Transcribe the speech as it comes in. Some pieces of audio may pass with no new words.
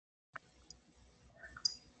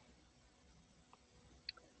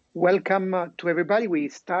Welcome to everybody. We're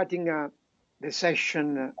starting the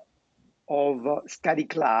session of Study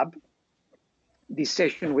Club. This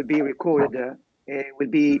session will be recorded, will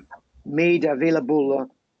be made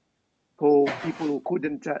available for people who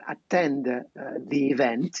couldn't attend the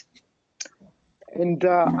event. And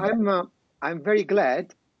I'm very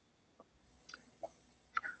glad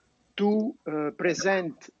to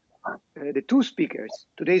present the two speakers.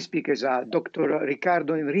 Today's speakers are Dr.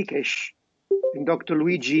 Riccardo Henriques and Dr.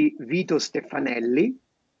 Luigi Vito Stefanelli.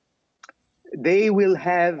 They will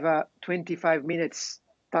have 25 minutes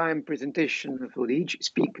time presentation for each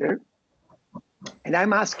speaker. And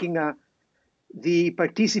I'm asking the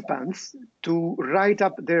participants to write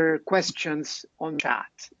up their questions on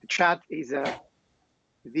chat. The chat is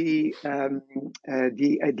the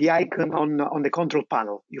icon on the control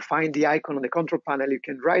panel. You find the icon on the control panel. You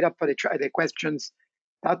can write up the questions.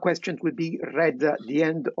 That questions will be read at the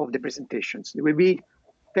end of the presentations. There will be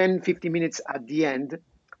 10-15 minutes at the end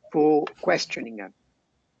for questioning.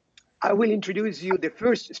 I will introduce you the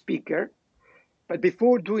first speaker, but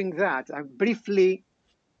before doing that, I'm briefly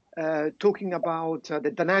talking about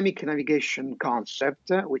the dynamic navigation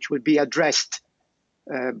concept, which will be addressed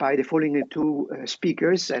by the following two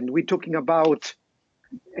speakers. And we're talking about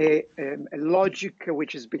a logic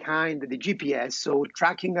which is behind the GPS, so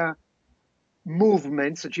tracking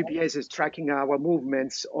movements. So GPS is tracking our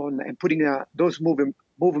movements on and putting those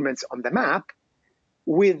movements on the map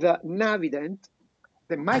with Navident,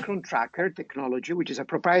 the Micron Tracker technology, which is a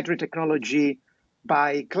proprietary technology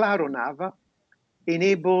by Claronav,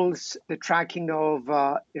 enables the tracking of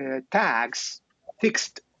tags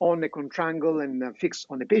fixed on a contrangle and fixed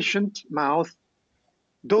on the patient mouth.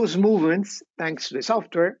 Those movements, thanks to the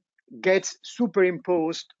software, gets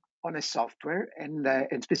superimposed on a software and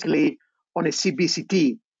especially on a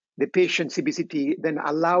CBCT, the patient CBCT, then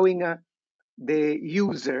allowing the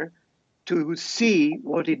user to see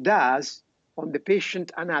what it does on the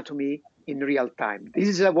patient anatomy in real time. This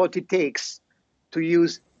is what it takes to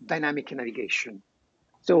use dynamic navigation.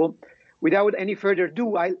 So without any further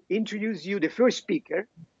ado, I'll introduce you the first speaker.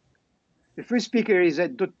 The first speaker is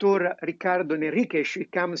Dr. Riccardo Henriques. He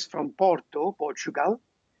comes from Porto, Portugal.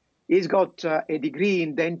 He's got a degree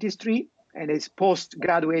in dentistry and is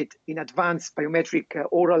postgraduate in advanced biometric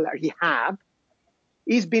oral rehab.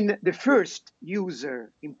 He's been the first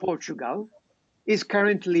user in Portugal. He's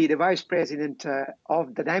currently the vice president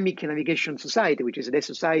of Dynamic Navigation Society, which is the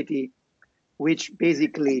society which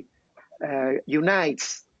basically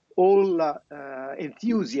unites all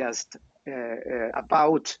enthusiasts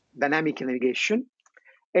about dynamic navigation.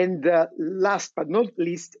 And last but not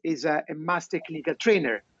least is a master clinical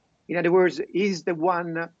trainer. In other words, he's the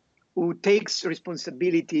one who takes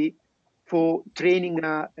responsibility for training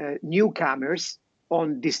newcomers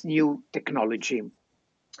on this new technology.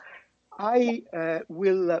 I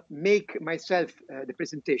will make myself the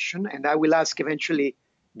presentation, and I will ask eventually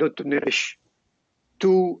Dr. Neresh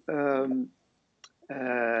to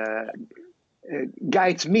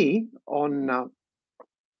guide me on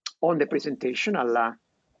the presentation.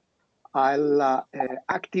 I'll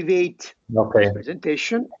activate the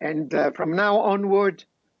presentation, and from now onward,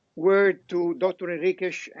 word to Dr.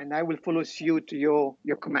 Henriques, and I will follow suit to your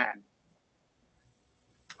command.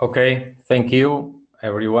 Okay, thank you,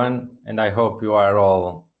 everyone, and I hope you are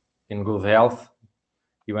all in good health,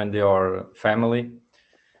 you and your family.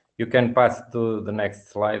 You can pass to the next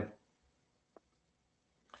slide.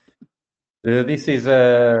 This is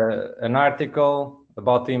an article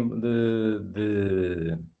about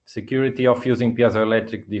the security of using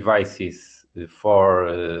piezoelectric devices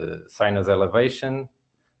for sinus elevation.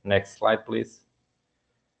 Next slide, please.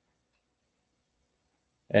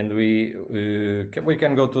 And we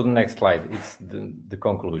can go to the next slide. It's the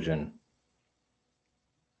conclusion.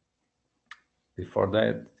 Before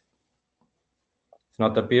that, it's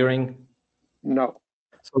not appearing? No.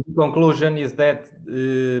 So the conclusion is that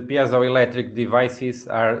piezoelectric devices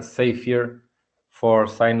are safer for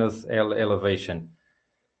sinus elevation.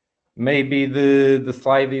 Maybe the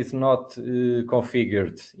slide is not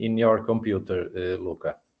configured in your computer,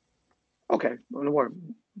 Luca. Okay, don't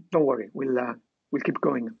worry. We'll keep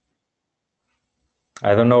going.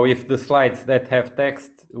 I don't know if the slides that have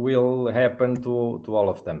text will happen to all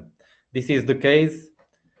of them. This is the case.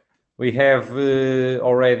 We have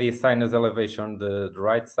already sinus elevation on the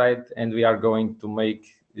right side, and we are going to make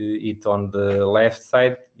it on the left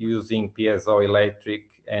side using piezoelectric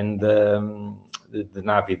and the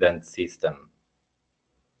Navident system.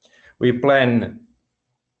 We plan,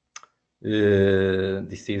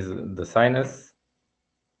 this is the sinus.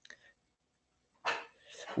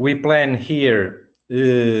 We plan here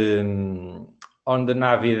on the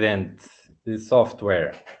Navident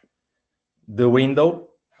software the window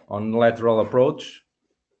on lateral approach,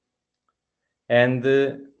 and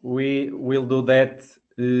we will do that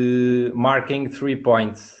marking 3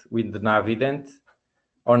 points with the Navident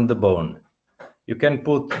on the bone. You can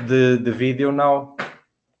put the video now.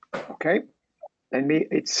 Okay,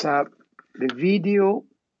 it's the video,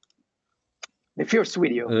 the first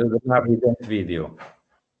video. The Navident video.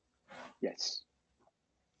 Yes.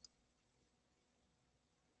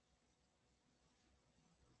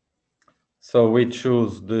 So we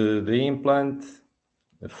choose the implant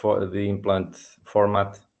for the implant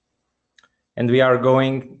format, and we are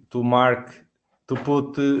going to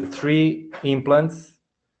put 3 implants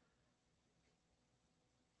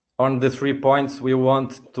on the 3 points we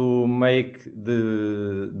want to make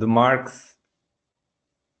the marks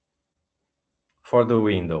for the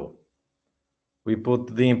window. We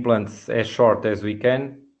put the implants as short as we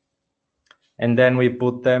can, and then we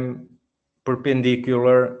put them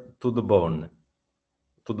perpendicular to the bone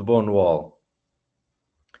wall.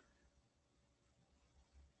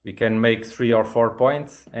 We can make 3 or 4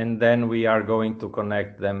 points, and then we are going to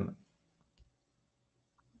connect them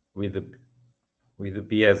with the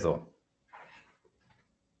piezo.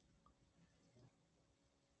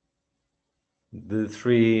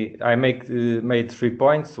 I made 3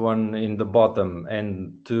 points, 1 in the bottom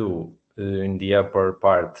and 2 in the upper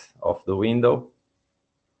part of the window.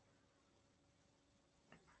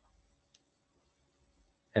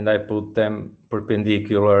 And I put them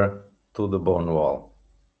perpendicular to the bone wall.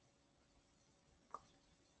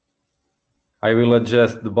 I will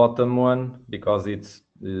adjust the bottom one because it's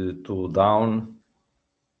too down.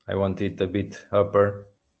 I want it a bit upper.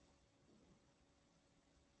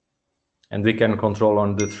 And we can control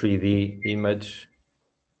on the 3D image.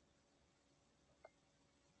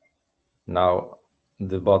 Now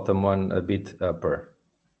the bottom one a bit upper.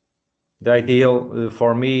 The ideal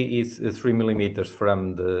for me is 3 millimeters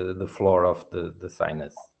from the floor of the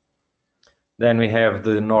sinus. Then we have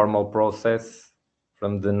the normal process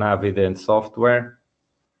from the Navident software.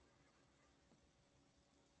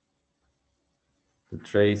 The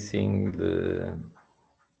tracing,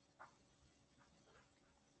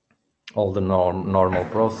 all the normal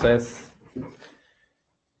process.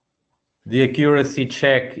 The accuracy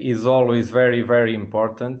check is always very, very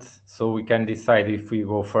important, so we can decide if we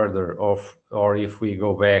go further or if we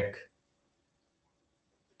go back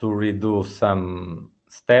to redo some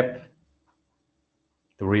step,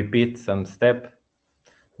 to repeat some step.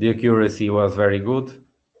 The accuracy was very good,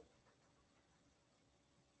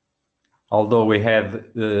 although we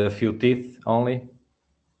had a few teeth only.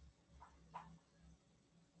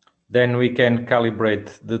 Then we can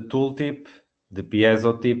calibrate the tool tip, the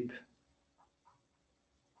piezo tip,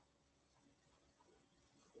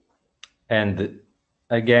 and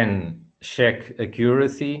again check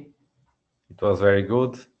accuracy. It was very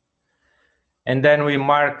good. And then we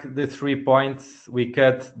mark the 3 points. We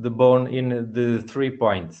cut the bone in the 3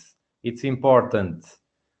 points. It's important.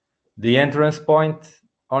 The entrance point,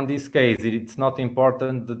 on this case, it's not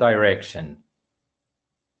important the direction.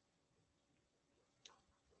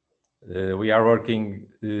 We are working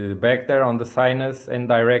back there on the sinus, and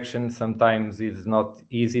direction sometimes is not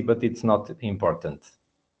easy, but it's not important.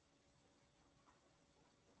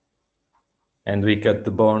 And we cut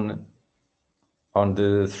the bone on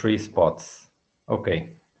the 3 spots.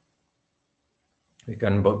 Okay. We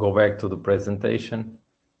can go back to the presentation.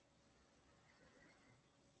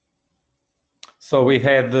 So we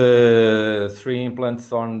had 3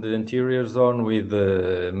 implants on the anterior zone with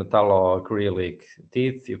the metalloacrylic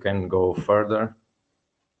teeth. You can go further.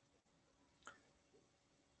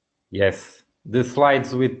 Yes, the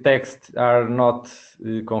slides with text are not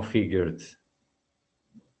configured.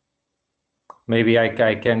 Maybe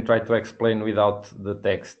I can try to explain without the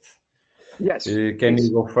text. Yes. Can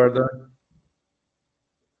you go further?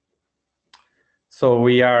 So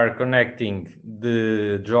we are connecting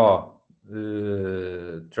the jaw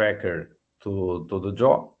tracker to the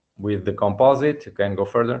jaw with the composite. You can go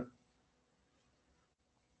further.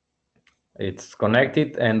 It's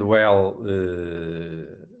connected and well,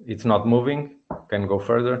 it's not moving. You can go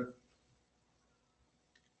further.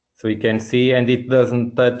 So you can see, and it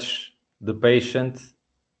doesn't touch the patient.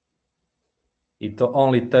 It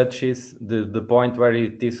only touches the point where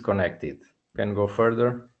it is connected. You can go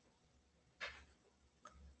further.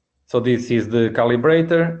 So this is the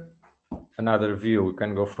calibrator. Another view, we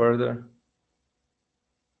can go further.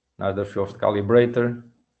 Another view of the calibrator.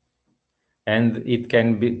 And it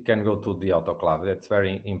can go to the autoclave. That's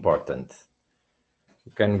very important.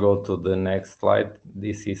 You can go to the next slide.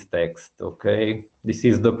 This is text, okay? This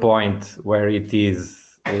is the point where it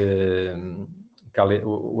is,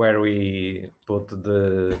 where we put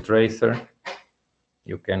the tracer.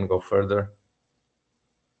 You can go further.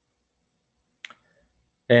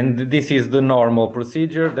 And this is the normal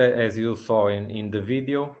procedure that, as you saw in the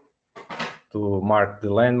video, to mark the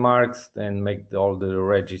landmarks and make all the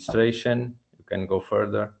registration. You can go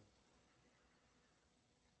further.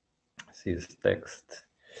 This is text.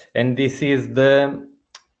 And this is the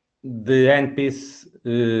handpiece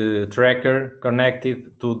tracker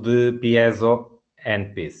connected to the piezo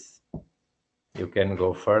handpiece. You can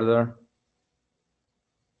go further.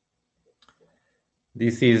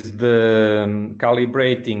 This is the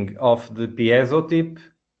calibrating of the piezo tip.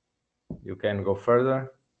 You can go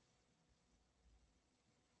further.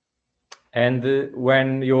 And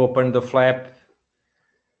when you open the flap,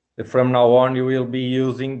 from now on, you will be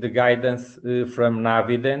using the guidance from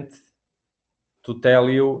Navident to tell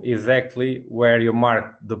you exactly where you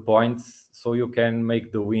mark the points, so you can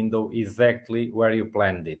make the window exactly where you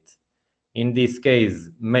planned it. In this case,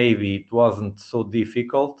 maybe it wasn't so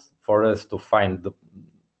difficult for us to find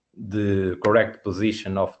the correct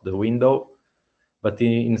position of the window, but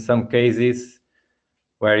in some cases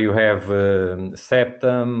where you have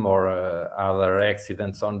septum or other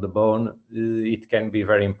accidents on the bone, it can be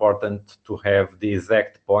very important to have the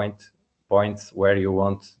exact points where you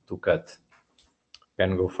want to cut.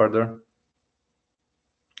 Can go further.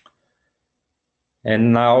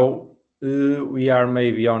 And now we are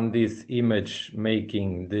maybe on this image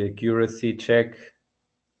making the accuracy check.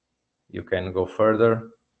 You can go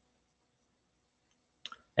further.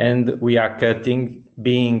 And we are cutting,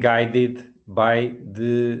 being guided by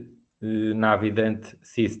the Navident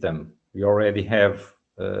system. We already have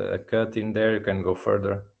a cut in there. You can go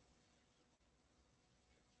further.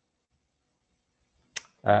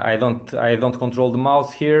 I don't control the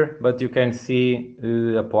mouse here, but you can see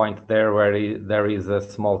a point there where there is a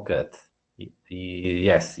small cut.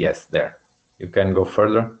 Yes, there. You can go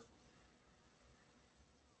further.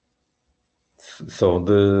 So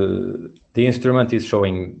the instrument is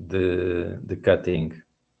showing the cutting.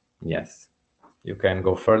 Yes, you can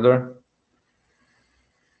go further.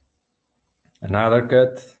 Another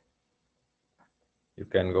cut. You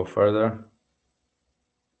can go further.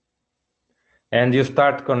 And you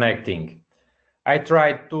start connecting. I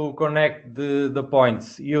tried to connect the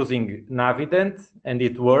points using Navident, and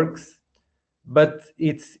it works, but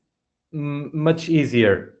it's much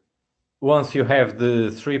easier once you have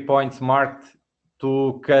the 3 points marked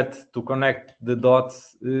to connect the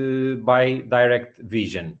dots by direct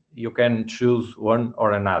vision. You can choose one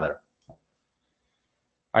or another.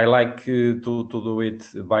 I like to do it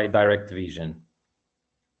by direct vision.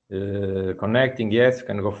 Connecting, yes,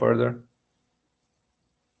 can go further.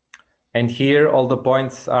 And here all the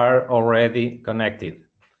points are already connected.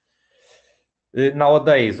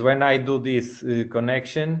 Nowadays, when I do this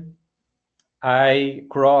connection, I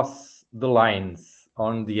cross the lines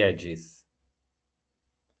on the edges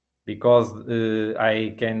because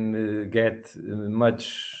I can get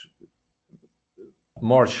much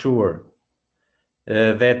more sure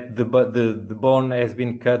that the bone has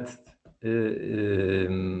been cut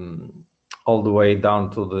all the way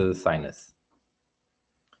down to the sinus.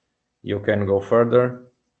 You can go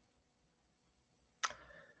further.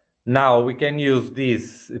 Now we can use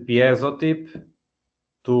this piezo tip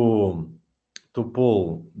to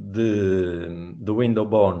pull the window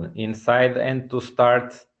bone inside and to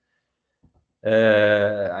start,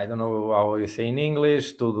 I don't know how you say in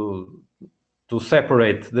English, to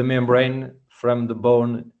separate the membrane from the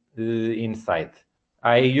bone inside.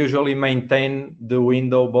 I usually maintain the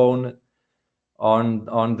window bone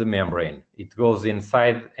on the membrane. It goes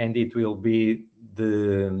inside and it will be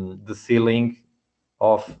the sealing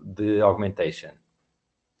of the augmentation.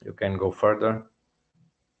 You can go further.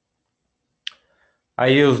 I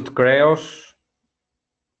used crayons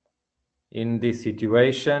in this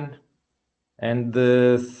situation and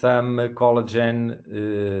some collagen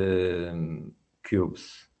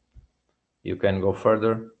cubes. You can go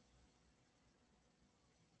further.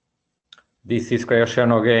 This is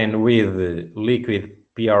crayon again with liquid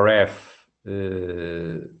PRF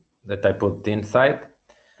that I put inside.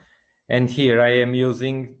 And here I am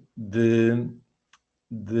using the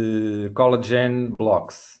collagen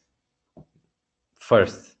blocks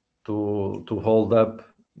first to hold up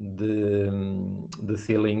the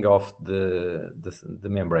sealing of the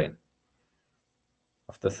membrane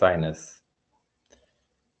of the sinus.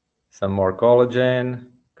 Some more collagen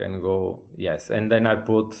can go, yes, and then I've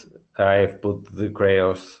put the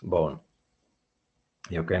crayons bone.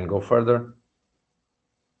 You can go further.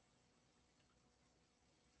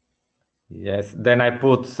 Yes, then I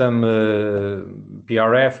put some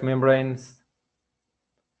PRF membranes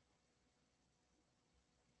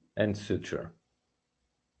and suture.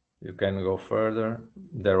 You can go further.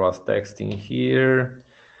 There was texting here.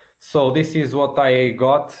 So this is what I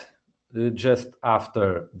got just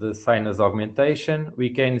after the sinus augmentation.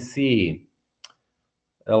 We can see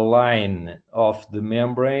a line of the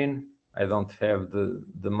membrane. I don't have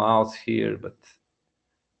the mouse here, but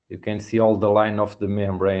you can see all the line of the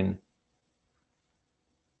membrane.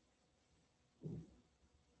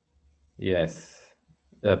 Yes,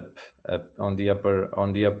 up on the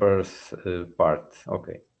upper part.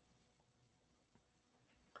 Okay.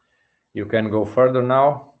 You can go further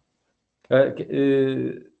now.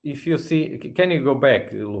 If you see, can you go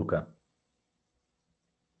back, Luca?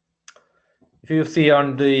 If you see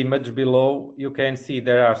on the image below, you can see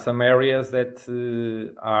there are some areas that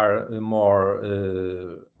are more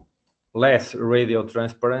less radio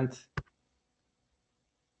transparent.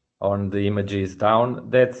 On the images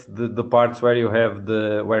down, that's the parts where you have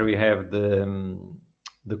we have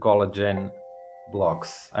the collagen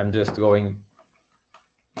blocks. I'm just going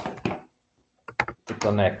to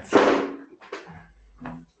connect.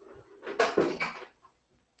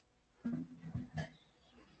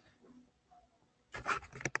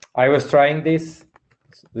 I was trying this,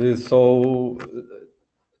 so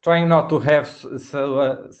trying not to have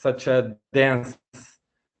such a dense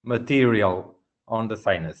material on the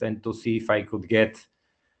sinus, and to see if I could get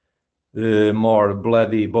more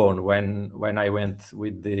bloody bone when I went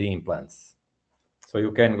with the implants. So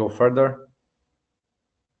you can go further.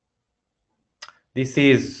 This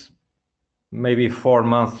is maybe 4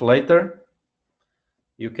 months later.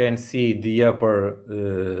 You can see the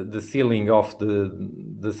the ceiling of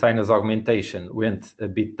the sinus augmentation went a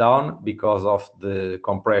bit down because of the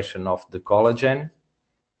compression of the collagen.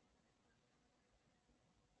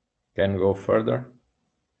 Can go further.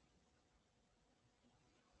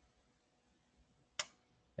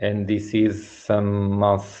 And this is some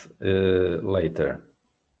months later.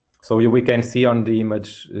 So we can see on the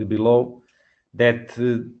image below that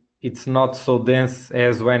it's not so dense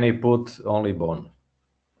as when I put only bone.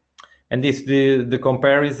 And this is the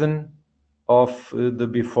comparison of the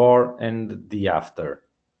before and the after.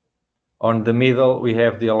 On the middle, we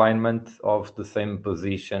have the alignment of the same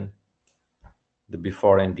position, the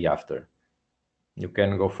before and the after. You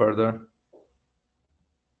can go further.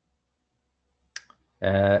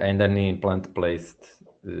 And an implant placed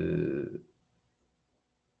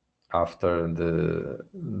after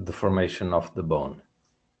the formation of the bone.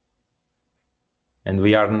 And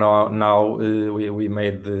we are now we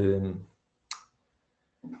made the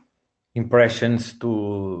impressions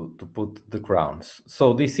to put the crowns.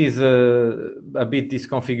 So this is a bit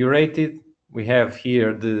disconfigured. We have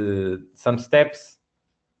here some steps.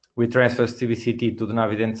 We transfer CVCT to the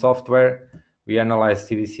Navident software. We analyze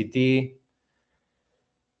CVCT.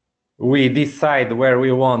 We decide where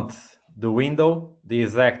we want the window, the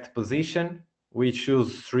exact position. We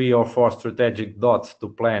choose 3 or 4 strategic dots to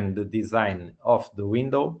plan the design of the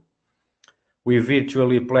window. We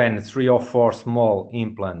virtually plan 3 or 4 small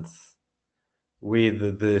implants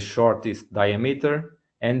with the shortest diameter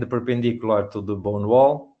and perpendicular to the bone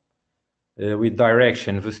wall, with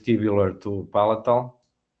direction vestibular to palatal.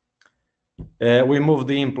 We move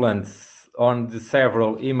the implants on the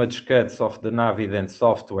several image cuts of the Navident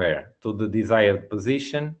software to the desired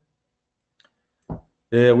position.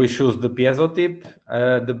 We choose the piezo tip.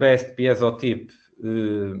 The best piezo tip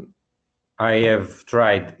I have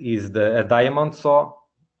tried is a diamond saw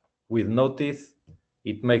with no teeth.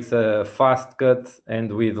 It makes a fast cut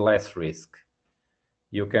and with less risk.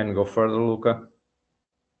 You can go further, Luca.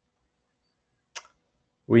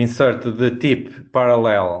 We insert the tip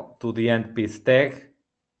parallel to the handpiece tag.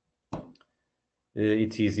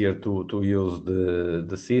 It's easier to use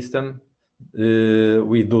the system.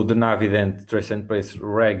 We do the Navident trace and trace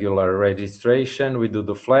regular registration. We do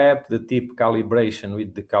the flap, the tip calibration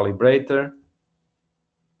with the calibrator,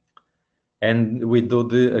 and we do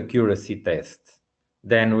the accuracy test.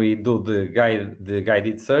 Then we do the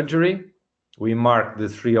guided surgery. We mark the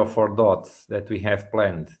 3 or 4 dots that we have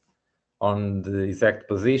planned on the exact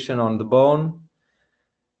position on the bone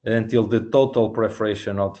until the total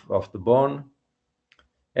perforation of the bone.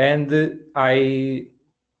 And I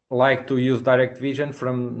like to use direct vision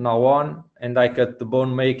from now on, and I cut the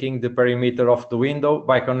bone making the perimeter of the window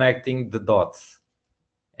by connecting the dots.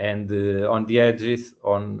 And on the edges,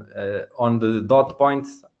 on the dot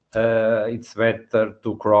points, it's better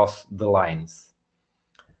to cross the lines.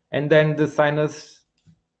 And then the sinus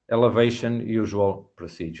elevation, usual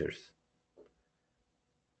procedures.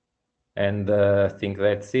 And I think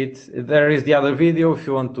that's it. There is the other video if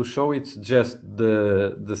you want to show it, just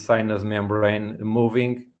the sinus membrane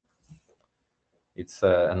moving. It's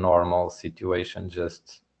a normal situation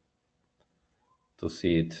just to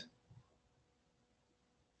see it.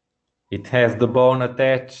 It has the bone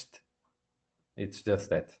attached. It's just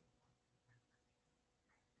that.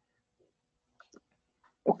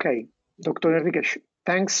 Okay, Dr. Henriques,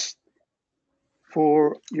 thanks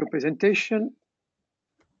for your presentation.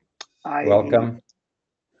 Welcome.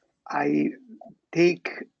 I take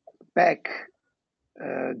back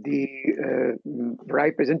the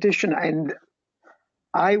right presentation, and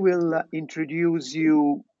I will introduce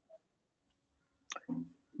you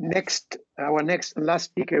our next and last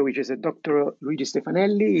speaker, which is a Dr. Luigi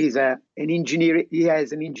Stefanelli. He's an engineer. He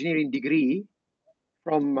has an engineering degree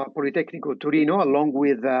from Politecnico Torino, along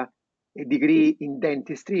with a degree in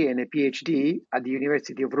dentistry and a PhD at the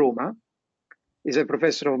University of Roma. He's a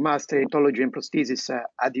professor of master in odontology and prosthesis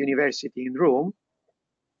at the University in Rome.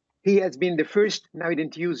 He has been the first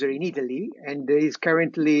Navident user in Italy and is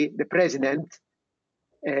currently the president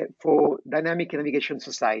for Dynamic Navigation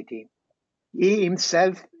Society. He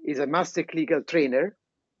himself is a master clinical trainer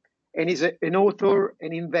and is an author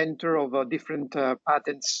and inventor of different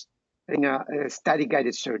patents in static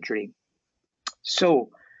guided surgery. So,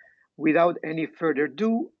 without any further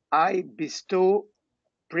ado, I bestow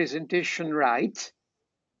presentation right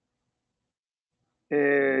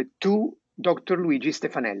to Dr. Luigi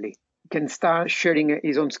Stefanelli. He can start sharing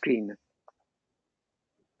his own screen.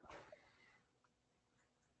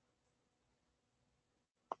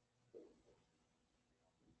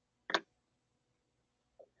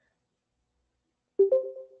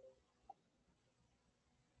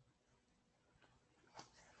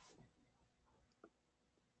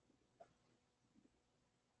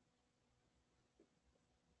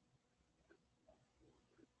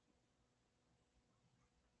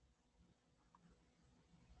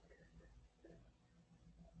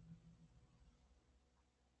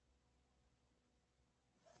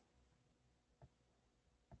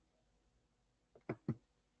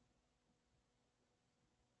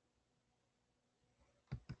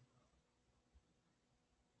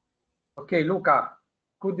 Okay, Luca,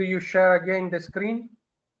 could you share again the screen?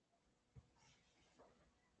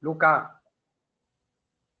 Luca.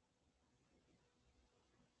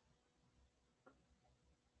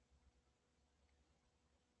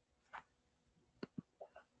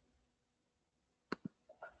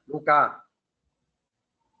 Luca.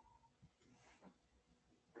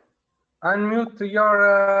 Unmute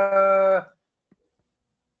your...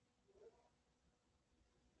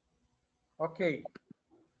 Okay.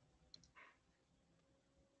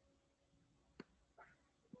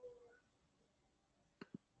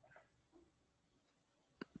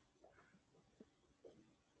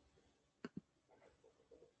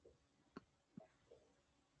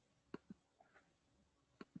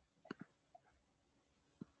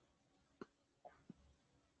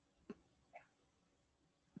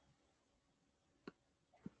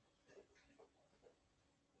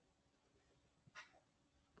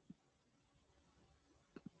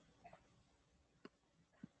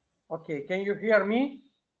 Okay, can you hear me?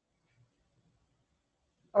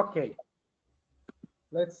 Okay,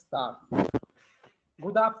 let's start.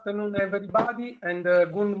 Good afternoon, everybody, and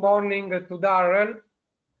good morning to Darrell.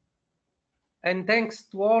 And thanks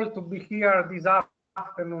to all to be here this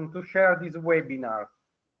afternoon to share this webinar.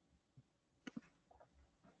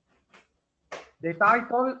 The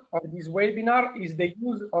title of this webinar is the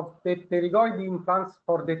use of the pterygoid implants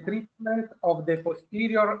for the treatment of the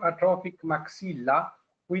posterior atrophic maxilla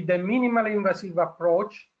with a minimally invasive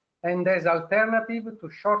approach and as alternative to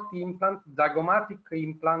short implant, zygomatic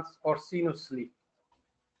implants, or sinus lift.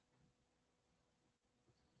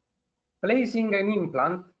 Placing an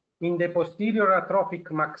implant in the posterior atrophic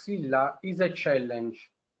maxilla is a challenge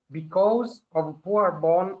because of poor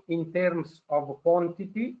bone in terms of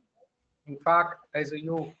quantity. In fact, as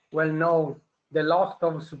you well know, the loss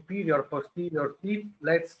of superior posterior teeth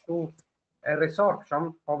leads to a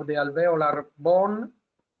resorption of the alveolar bone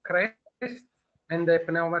crest and the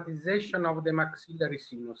pneumatization of the maxillary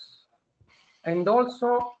sinus. And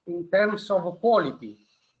also in terms of quality.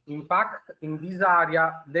 In fact, in this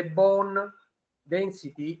area, the bone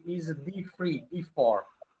density is D3, D4.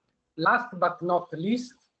 Last but not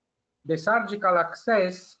least, the surgical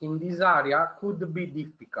access in this area could be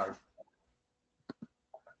difficult.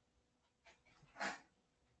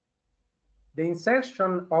 The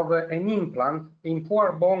insertion of an implant in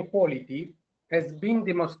poor bone quality has been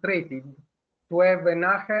demonstrated to have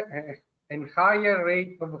a higher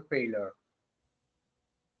rate of failure.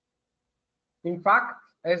 In fact,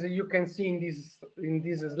 as you can see in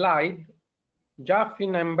this slide,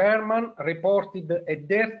 Jaffin and Berman reported a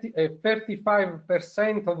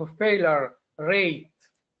 35% of failure rate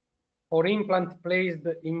for implant placed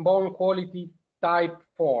in bone quality type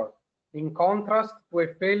 4, in contrast to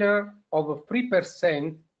a failure of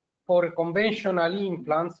 3% for conventional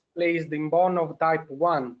implants placed in bone of type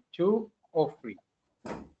 1, 2, or 3.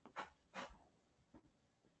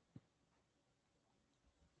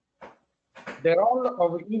 The role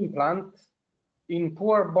of implant in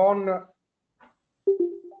poor bone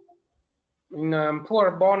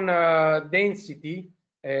density,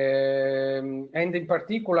 and in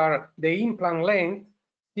particular the implant length,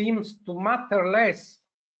 seems to matter less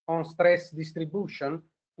on stress distribution,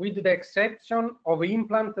 with the exception of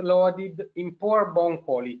implant loaded in poor bone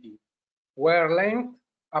quality, where length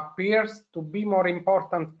appears to be more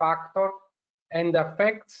important factor and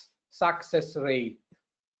affects success rate.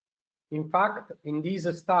 In fact, in this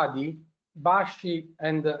study, Bashi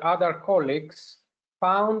and other colleagues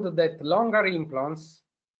found that longer implants,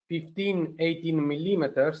 15-18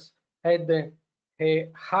 millimeters, had a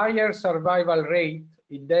higher survival rate,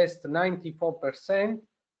 it is 94%,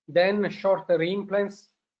 than shorter implants,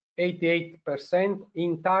 88%,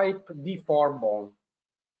 in type D4 bone.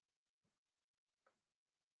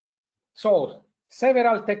 So,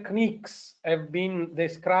 several techniques have been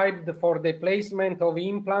described for the placement of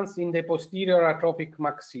implants in the posterior atrophic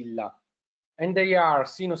maxilla, and they are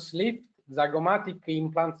sinus lift, zygomatic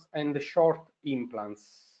implants, and short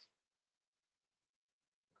implants.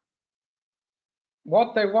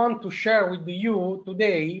 What I want to share with you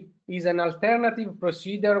today is an alternative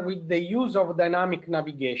procedure with the use of dynamic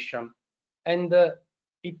navigation, and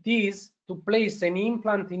it is to place an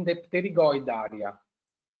implant in the pterygoid area.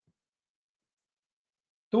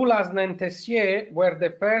 Toulas and Tessier were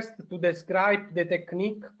the first to describe the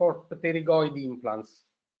technique for pterygoid implants.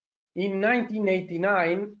 In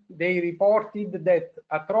 1989, they reported that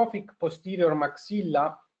atrophic posterior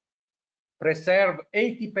maxilla preserve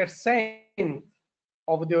 80%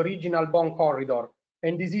 of the original bone corridor,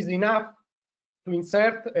 and this is enough to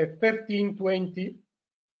insert a 13-20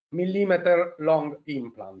 millimeter long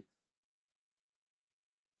implant.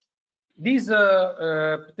 These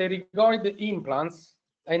pterygoid implants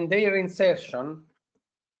and their insertion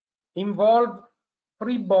involve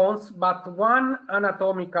 3 bones but 1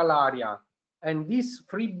 anatomical area, and these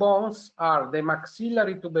 3 bones are the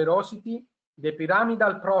maxillary tuberosity, the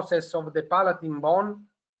pyramidal process of the palatine bone,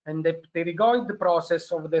 and the pterygoid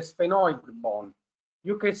process of the sphenoid bone.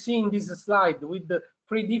 You can see in this slide with the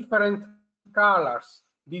 3 different colors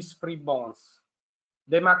these 3 bones: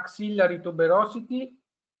 the maxillary tuberosity,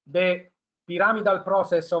 the pyramidal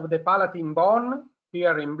process of the palatine bone,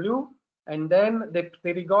 here in blue, and then the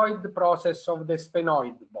pterygoid process of the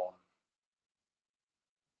sphenoid bone.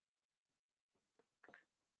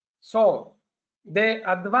 So, the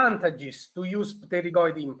advantages to use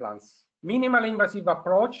pterygoid implants: minimal invasive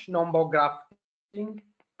approach, non-bone grafting,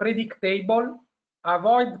 predictable,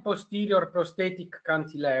 avoid posterior prosthetic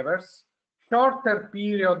cantilevers, shorter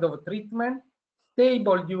period of treatment,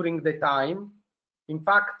 stable during the time. In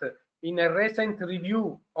fact, in a recent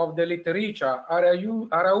review of the literature,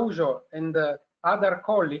 Araujo and other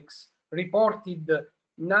colleagues reported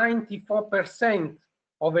 94%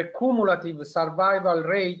 of a cumulative survival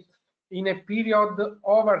rate in a period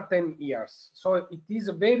over 10 years. So it is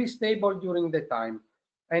very stable during the time.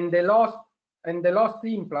 And the lost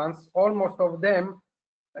implants, almost of them,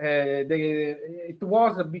 it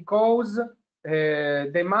was because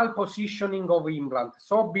the malpositioning of implant.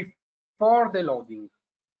 So before the loading.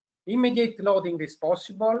 Immediate loading is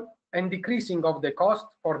possible, and decreasing of the cost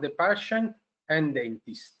for the patient and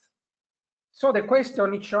dentist. So the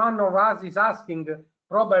question each one of us is asking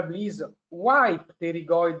probably is why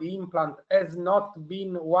pterygoid implant has not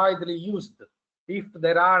been widely used if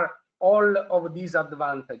there are all of these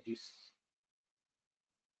advantages.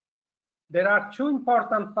 There are 2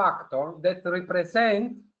 important factors that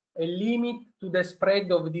represent a limit to the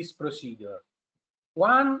spread of this procedure.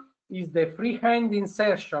 One is the freehand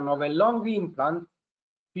insertion of a long implant,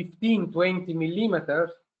 15-20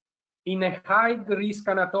 millimeters, in a high-risk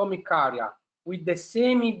anatomic area with the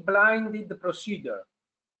semi-blinded procedure.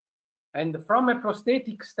 And from a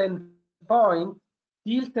prosthetic standpoint,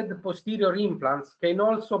 tilted posterior implants can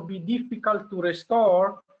also be difficult to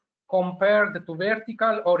restore compared to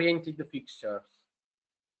vertical-oriented fixtures.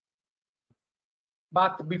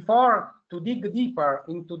 But before to dig deeper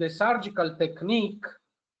into the surgical technique,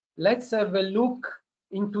 let's have a look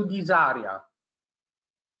into this area.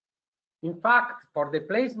 In fact, for the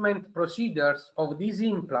placement procedures of these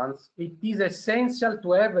implants, it is essential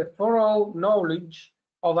to have a thorough knowledge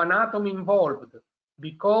of anatomy involved,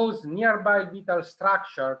 because nearby vital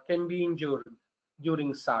structure can be injured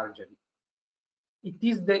during surgery. It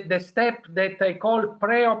is the step that I call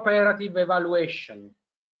preoperative evaluation.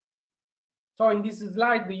 So in this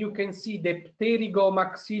slide, you can see the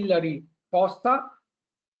pterygomaxillary fossa.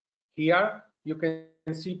 Here, you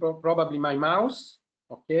can see probably my mouse,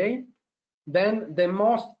 okay? Then the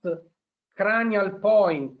most cranial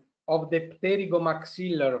point of the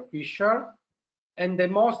pterygomaxillary fissure and the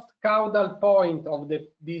most caudal point of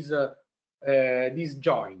this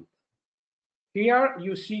joint. Here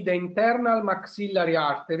you see the internal maxillary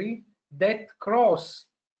artery that cross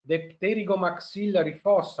the pterygomaxillary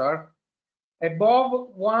fossa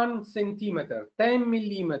above 1 centimeter, 10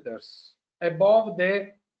 millimeters above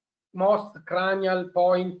the most cranial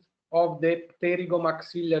point of the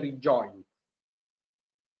pterygomaxillary joint.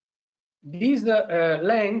 This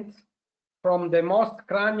length from the most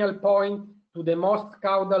cranial point to the most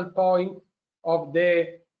caudal point of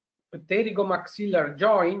the pterygomaxillary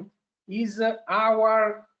joint is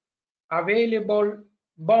our available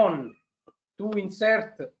bone to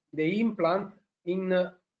insert the implant in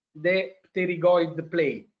the pterygoid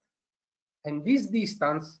plate. And this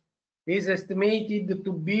distance is estimated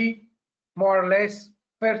to be more or less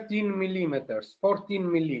 13 millimeters,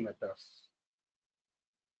 14 millimeters.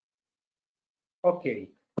 Okay,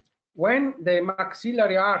 when the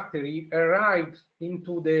maxillary artery arrives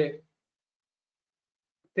into the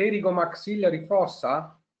pterygomaxillary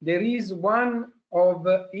fossa, there is one of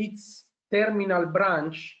its terminal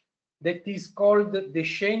branch that is called the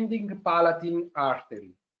descending palatine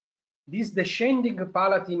artery. This descending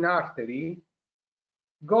palatine artery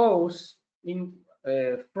goes in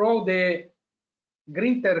through the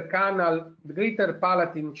greater canal, greater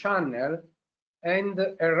palatine channel, and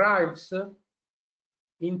arrives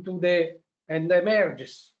into the and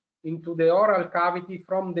emerges into the oral cavity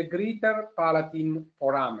from the greater palatine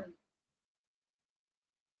foramen.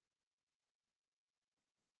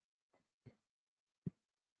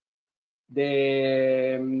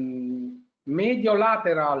 The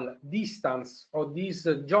mediolateral distance of this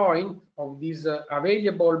joint, of this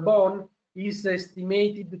available bone, is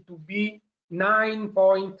estimated to be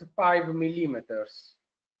 9.5 millimeters.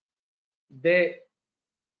 The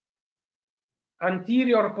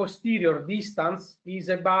anterior-posterior distance is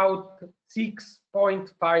about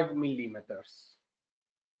 6.5 millimeters.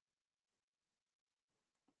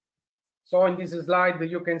 So in this slide,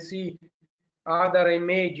 you can see other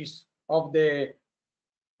images of the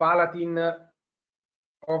palatine,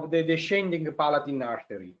 of the descending palatine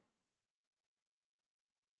artery.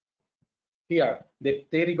 Here, the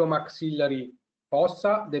pterygomaxillary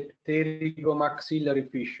fossa, the pterygomaxillary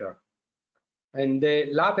fissure, and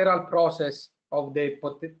the lateral process of the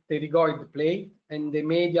pterygoid plate and the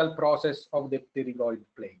medial process of the pterygoid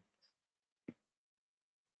plate.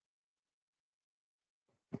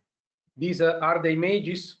 These are the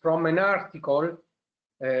images from an article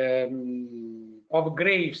of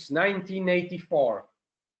Graves, 1984,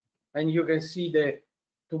 and you can see the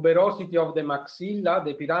tuberosity of the maxilla,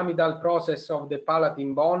 the pyramidal process of the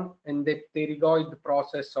palatine bone, and the pterygoid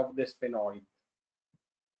process of the sphenoid.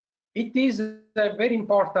 It is a very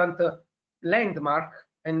important landmark,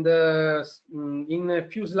 and in a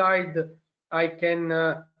few slides I can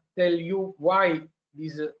tell you why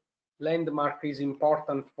this landmark is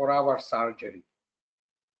important for our surgery.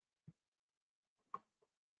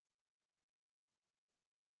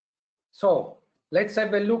 So let's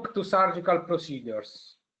have a look to surgical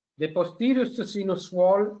procedures. The posterior sinus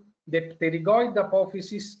wall, the pterygoid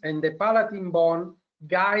apophysis, and the palatine bone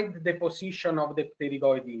guide the position of the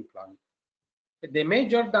pterygoid implant. The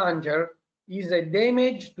major danger is a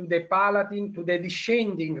damage to the palatine, to the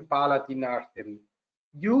descending palatine artery,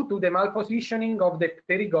 due to the malpositioning of the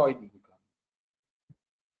pterygoid implant.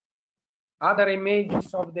 Other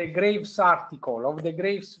images of the Graves article, of the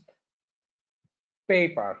Graves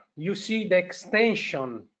paper, you see the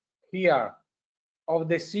extension here of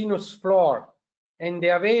the sinus floor and the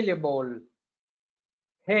available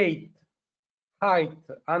height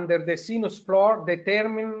under the sinus floor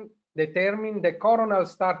determine the coronal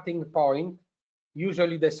starting point,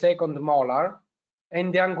 usually the second molar,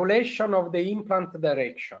 and the angulation of the implant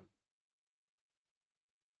direction.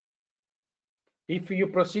 If you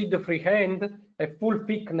proceed freehand, a full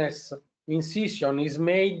thickness incision is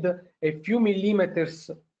made a few millimeters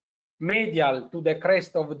medial to the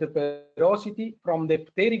crest of the tuberosity from the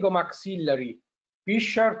pterygomaxillary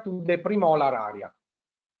fissure to the premolar area.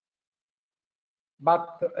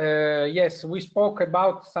 But yes, we spoke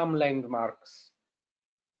about some landmarks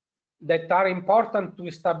that are important to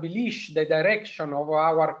establish the direction of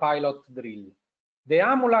our pilot drill. The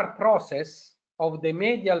amular process of the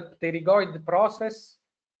medial pterygoid process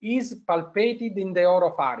is palpated in the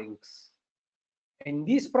oropharynx. And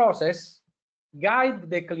this process guides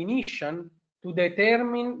the clinician to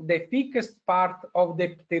determine the thickest part of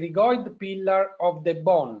the pterygoid pillar of the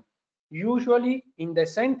bone, usually in the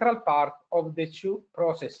central part of the two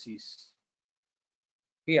processes.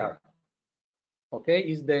 Here, okay,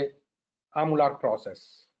 is the amular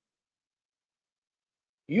process.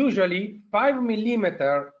 Usually 5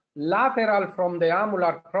 millimeter lateral from the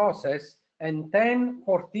amular process and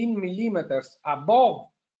 10-14 millimeters above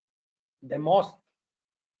the most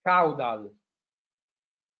caudal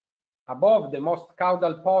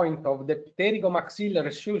point of the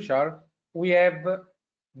pterygomaxillary suture, we have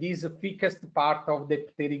this thickest part of the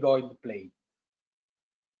pterygoid plate.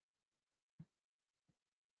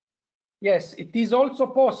 Yes, it is also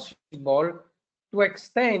possible to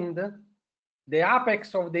extend the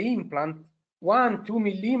apex of the implant 1-2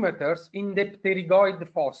 millimeters in the pterygoid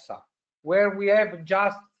fossa, where we have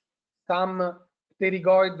just some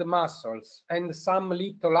pterygoid muscles and some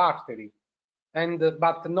little artery,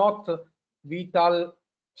 but not vital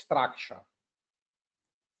structure.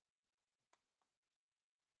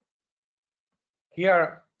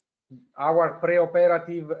 Here, our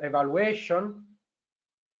preoperative evaluation,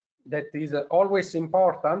 that is always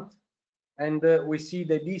important, and we see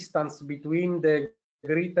the distance between the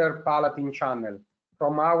greater palatine channel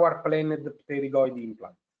from our planed pterygoid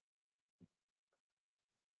implant.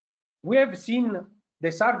 We have seen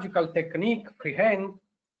the surgical technique freehand,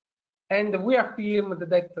 and we affirmed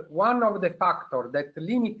that one of the factors that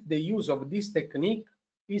limit the use of this technique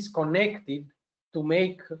is connected to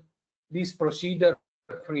make this procedure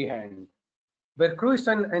freehand.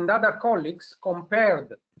 Verkruisen and other colleagues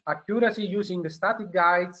compared accuracy using static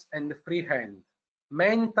guides and freehand,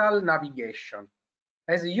 mental navigation.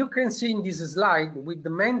 As you can see in this slide, with the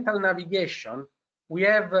mental navigation, we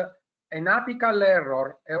have an apical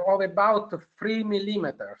error of about 3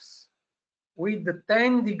 millimeters with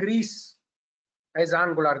 10 degrees as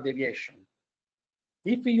angular deviation.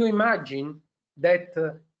 If you imagine that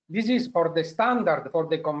this is for the standard, for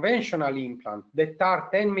the conventional implant that are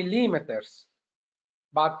 10 millimeters,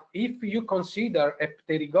 but if you consider a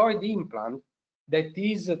pterygoid implant that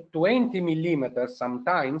is 20 millimeters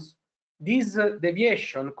sometimes, this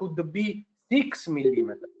deviation could be 6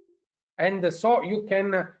 millimeters. And so you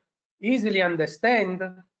can easily understand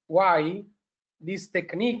why this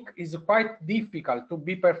technique is quite difficult to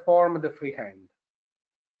be performed freehand.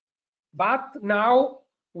 But now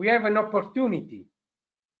we have an opportunity,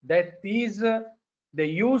 that is the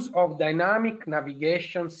use of dynamic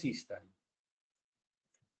navigation system.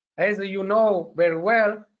 As you know very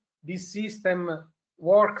well, this system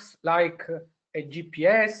works like a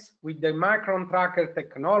GPS with the micron tracker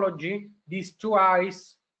technology. These two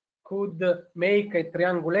eyes could make a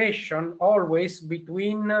triangulation always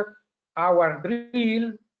between our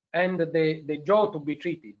drill and the jaw to be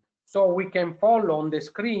treated. So we can follow on the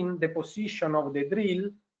screen the position of the drill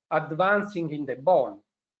advancing in the bone.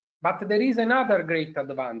 But there is another great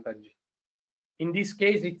advantage. In this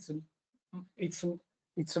case,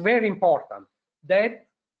 it's very important that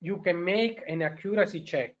you can make an accuracy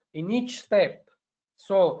check in each step,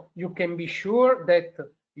 so you can be sure that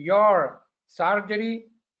your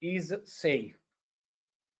surgery is safe.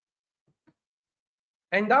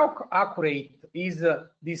 And how accurate is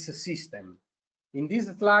this system? In this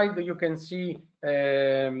slide, you can see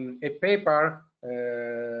a paper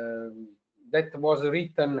that was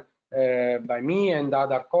written by me and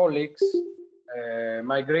other colleagues,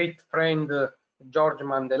 my great friend George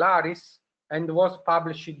Mandelaris, and was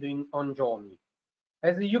published on JOMI.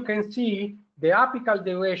 As you can see, the apical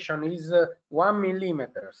deviation is 1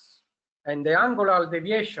 millimeters, and the angular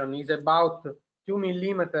deviation is about 2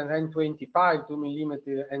 millimeters and 25, 2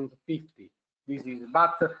 millimeters and 50. This is,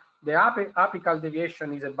 but the apical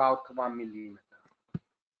deviation is about 1 millimeter.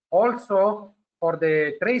 Also, for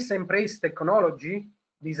the trace and praise technology,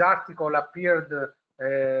 this article appeared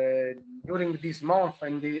during this month,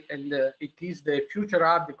 and it is the future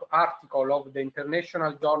article of the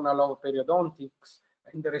International Journal of Periodontics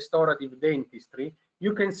and Restorative Dentistry.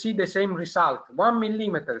 You can see the same result, 1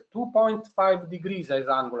 millimeter, 2.5 degrees as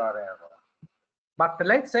angular error. But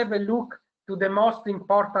let's have a look to the most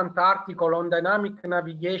important article on dynamic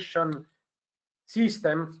navigation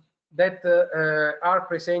systems that are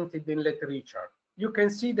presented in literature. You can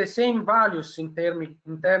see the same values in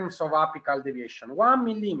terms of apical deviation, 1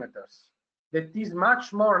 millimeters. That is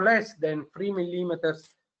much more less than 3 millimeters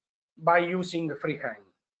by using freehand.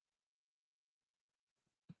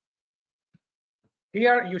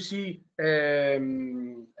 Here you see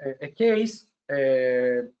a case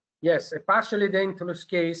yes, a partially dentalus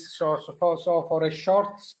case, so for a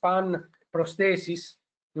short span prosthesis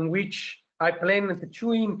in which I planned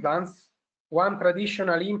 2 implants, 1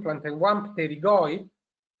 traditional implant and 1 pterygoid,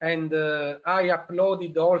 and I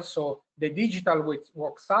uploaded also the digital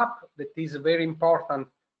WhatsApp that is very important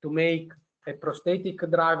to make a prosthetic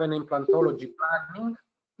driven implantology planning,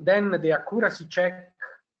 then the accuracy check,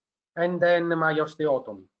 and then my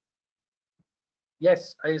osteotomy.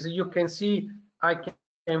 Yes, as you can see, I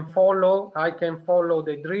can follow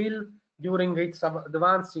the drill during its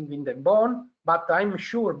advancing in the bone, but I'm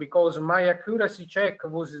sure because my accuracy check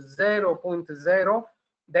was 0.0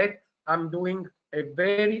 that I'm doing a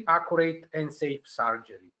very accurate and safe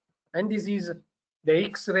surgery. And this is the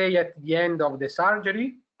X-ray at the end of the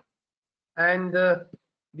surgery, and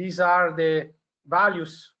these are the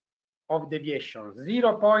values of deviation: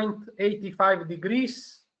 0.85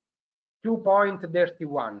 degrees,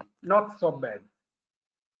 2.31, not so bad.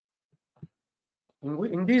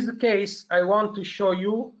 In this case, I want to show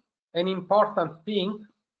you an important thing,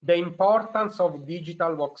 the importance of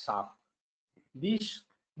digital WhatsApp. This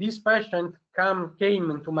patient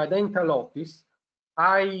came into my dental office.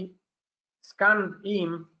 I scanned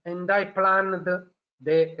him and I planned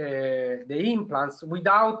the implants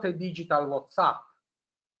without a digital WhatsApp.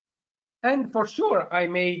 And for sure, I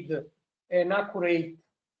made an accurate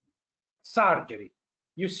surgery.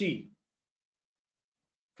 You see,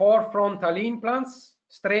 4 frontal implants,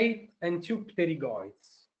 straight, and 2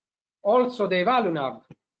 pterygoids. Also, the Evalunav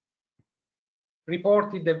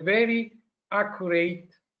reported a very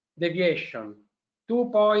accurate deviation,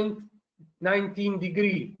 2.19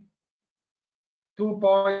 degree,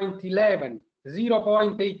 2.11,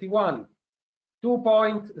 0.81,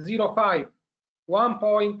 2.05,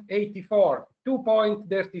 1.84,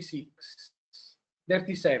 2.36,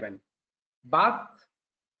 37. But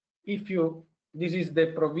if you, this is the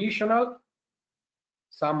provisional,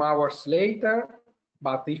 some hours later,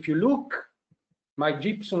 but if you look my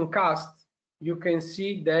gypsum cast, you can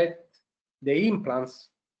see that the implants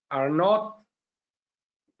are not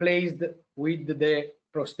placed with the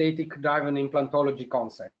prosthetic driven implantology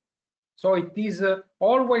concept. So it is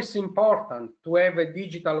always important to have a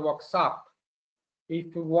digital WhatsApp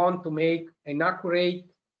if you want to make an accurate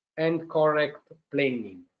and correct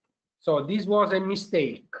planning. So this was a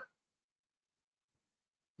mistake.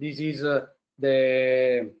 This is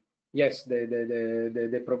the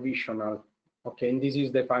provisional. Okay, and this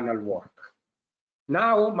is the final work.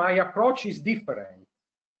 Now my approach is different.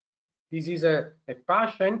 This is a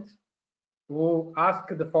patient who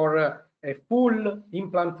asked for a full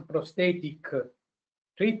implant prosthetic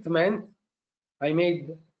treatment. I made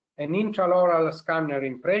an intraoral scanner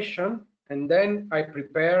impression, and then I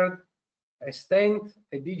prepared a stent,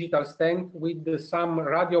 a digital stent with some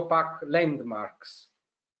radiopack landmarks.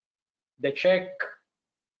 The check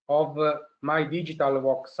of my digital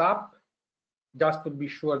WhatsApp, just to be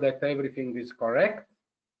sure that everything is correct.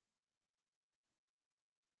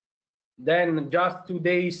 Then just 2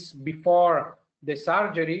 days before the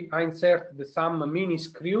surgery, I inserted some mini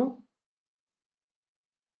screw.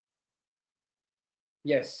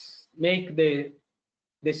 Yes, make the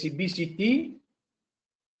CBCT.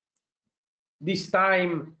 This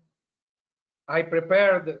time I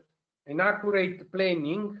prepared an accurate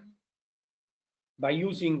planning by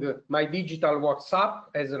using my digital WhatsApp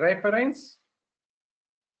as a reference.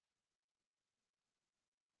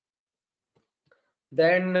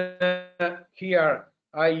 Then here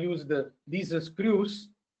I used these screws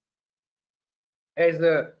as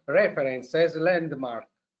a reference, as a landmark,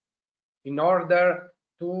 in order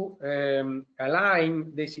to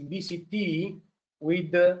align the CBCT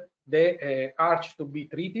with the arch to be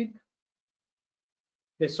treated.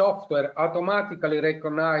 The software automatically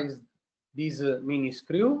recognized this mini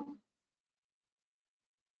screw,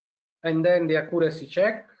 and then the accuracy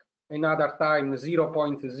check, another time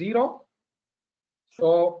 0.0.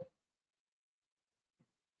 So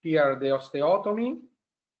here the osteotomy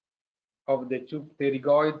of the 2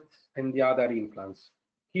 pterygoids and the other implants.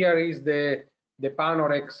 Here is the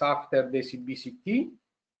Panorex after the CBCT,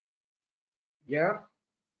 yeah,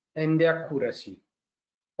 and the accuracy.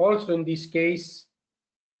 Also in this case,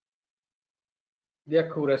 the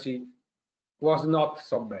accuracy was not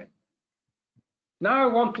so bad. Now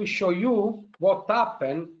I want to show you what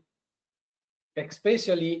happened,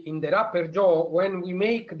 especially in the upper jaw, when we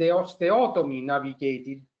make the osteotomy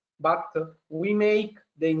navigated, but we make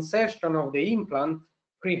the insertion of the implant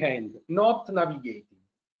freehand, not navigated.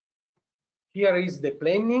 Here is the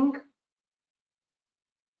planning.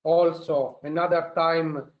 Also, another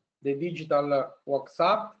time, the digital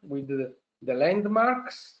WhatsApp with the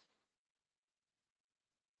landmarks.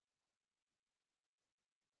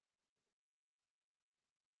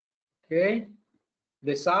 Okay,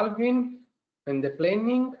 the salving and the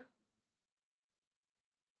planning,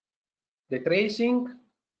 the tracing,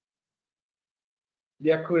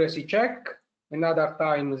 the accuracy check, another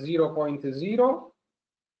time 0.0,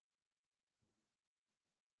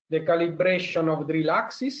 the calibration of drill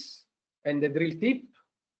axis and the drill tip,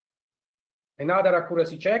 another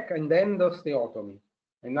accuracy check, and then the osteotomy.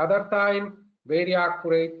 Another time, very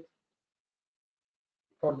accurate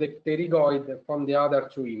for the pterygoid from the other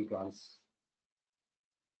two implants.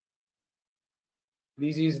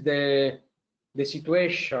 This is the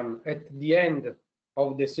situation at the end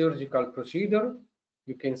of the surgical procedure.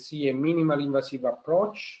 You can see a minimal invasive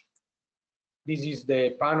approach. This is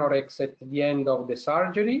the panorex at the end of the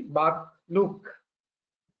surgery, but look,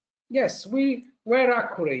 yes, we were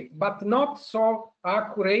accurate, but not so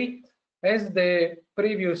accurate as the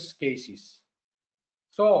previous cases.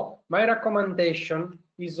 So my recommendation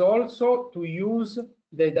is also to use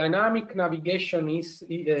the dynamic navigation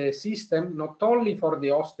system, not only for the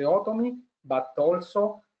osteotomy, but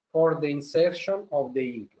also for the insertion of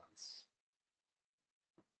the implants.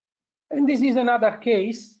 And this is another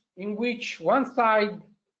case in which one side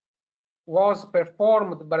was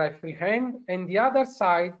performed by freehand and the other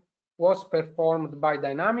side was performed by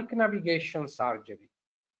dynamic navigation surgery.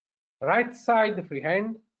 Right side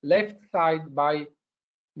freehand, left side by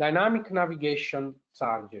dynamic navigation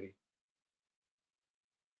surgery.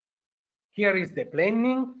 Here is the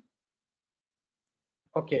planning.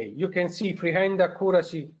 Okay, you can see freehand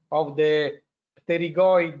accuracy of the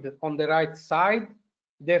pterygoid on the right side,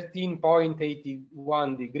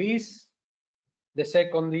 13.81 degrees. The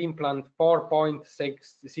second implant,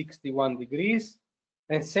 4.61 degrees,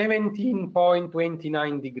 and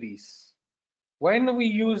 17.29 degrees. When we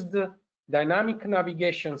used the dynamic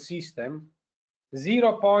navigation system,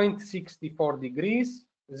 0.64 degrees,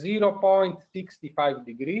 0.65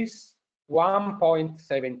 degrees,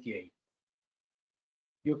 1.78.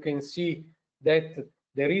 You can see that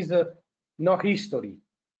there is no history.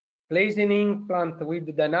 Placing implant with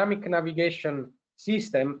the dynamic navigation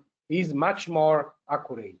system is much more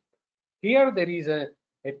accurate. Here there is a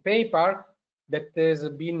paper that has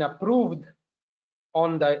been approved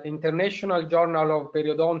on the International Journal of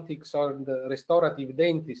Periodontics and Restorative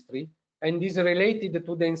Dentistry, and is related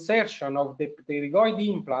to the insertion of the pterygoid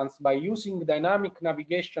implants by using dynamic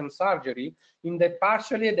navigation surgery in the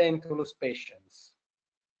partially edentulous patients.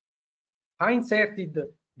 I inserted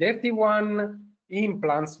 31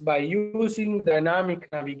 implants by using dynamic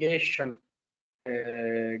navigation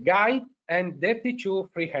guide and 32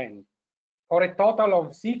 freehand, for a total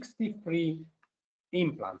of 63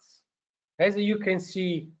 implants. As you can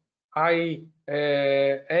see, I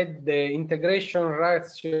had the integration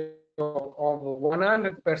ratio of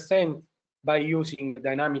 100% by using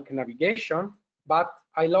dynamic navigation, but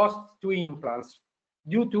I lost 2 implants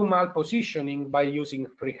due to malpositioning by using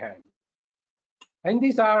freehand. And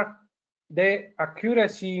these are the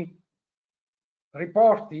accuracy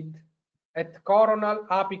reported at coronal,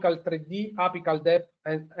 apical 3D, apical depth,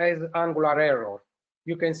 and as angular error.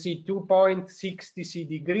 You can see 2.60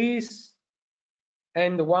 degrees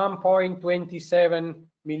and 1.27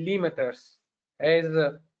 millimeters as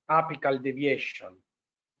apical deviation.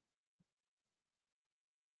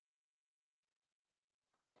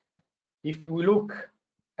 If we look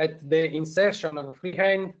at the insertion of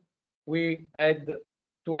freehand, we had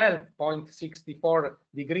 12.64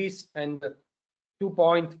 degrees and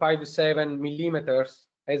 2.57 millimeters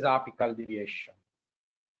as apical deviation.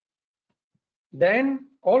 Then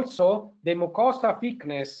also the mucosa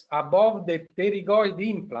thickness above the pterygoid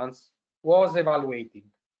implants was evaluated,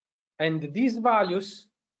 and these values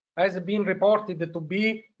has been reported to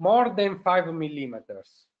be more than 5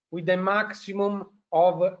 millimeters with a maximum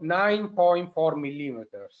of 9.4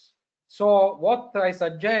 millimeters. So what I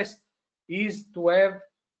suggest is to have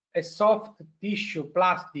a soft tissue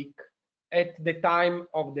plastic at the time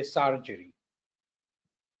of the surgery.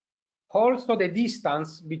 Also, the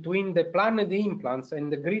distance between the planned implants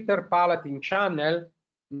and the greater palatin channel,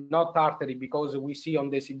 not artery, because we see on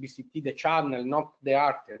the CBCT the channel, not the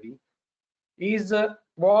artery,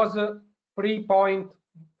 was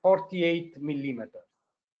 3.48 millimeters.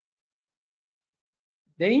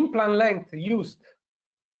 The implant length used,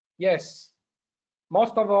 yes,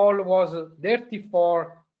 most of all was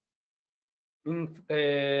 34 in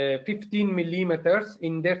 15 millimeters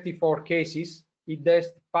in 34 cases. It does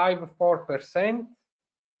 5.4%.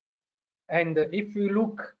 And if you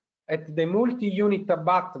look at the multi-unit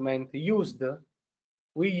abutment used,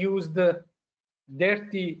 we used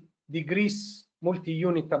 30 degrees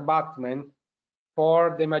multi-unit abutment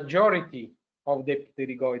for the majority of the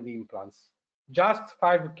pterygoid implants. just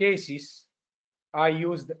 5 cases, I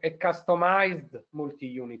used a customized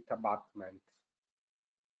multi-unit abutment.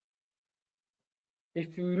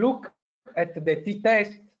 If you look at the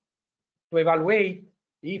t-test to evaluate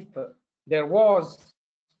if there was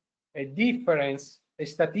a difference, a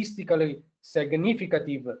statistically significant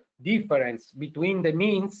difference between the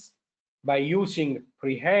means by using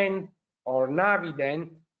freehand or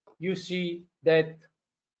Navident, you see that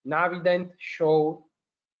Navident showed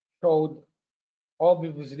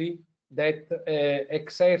obviously that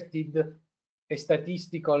exerted a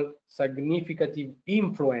statistical significant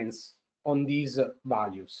influence on these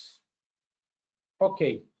values.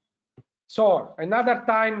 Okay, so another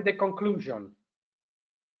time the conclusion.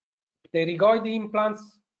 Pterygoid implants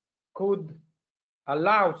could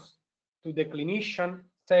allow to the clinician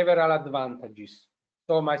several advantages.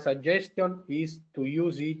 So my suggestion is to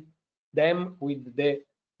use them with the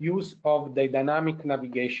use of the dynamic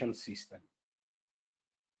navigation system.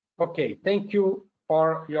 Okay, thank you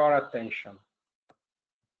for your attention.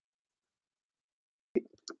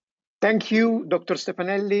 Thank you, Dr.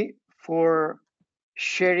 Stefanelli, for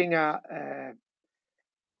sharing a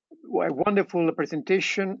wonderful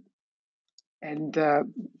presentation and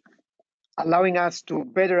allowing us to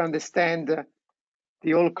better understand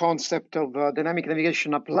the whole concept of dynamic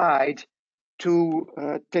navigation applied to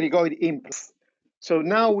pterygoid implants. So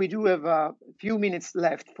now we do have a few minutes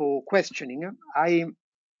left for questioning. I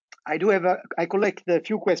collect a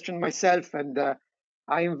few questions myself, and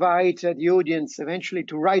I invite the audience eventually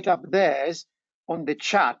to write up theirs on the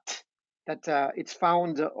chat that it's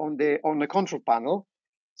found on the control panel.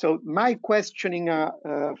 So my questioning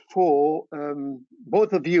for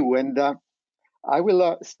both of you, and I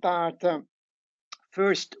will start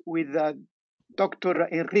first with Dr.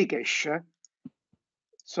 Henriques.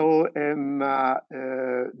 So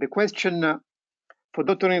the question for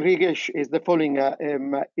Dr. Henriques is the following.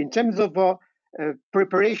 In terms of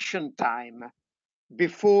preparation time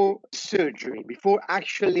before surgery, before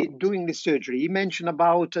actually doing the surgery, you mentioned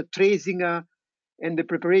about tracing and the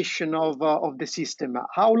preparation of the system.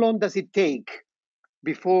 How long does it take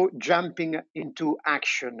before jumping into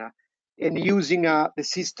action and using the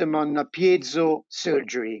system on piezo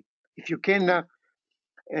surgery? If you can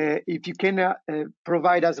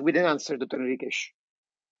provide us with an answer, Dr. Henriques.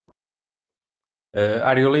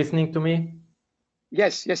 Are you listening to me?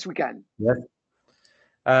 Yes, we can. Yes.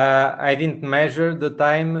 I didn't measure the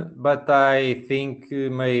time, but I think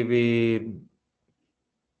maybe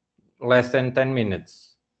less than 10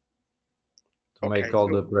 minutes to make all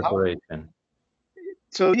the preparation.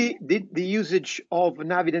 So did the usage of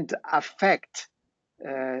Navident affect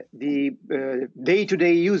the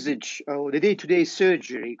day-to-day usage or the day-to-day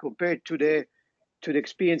surgery compared to the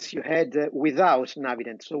experience you had without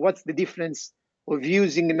Navident? So what's the difference of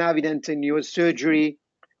using Navident in your surgery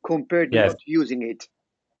compared to not using it?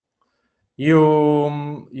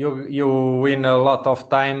 You win a lot of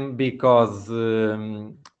time because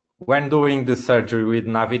when doing the surgery with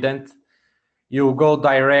Navident, you go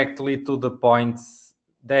directly to the points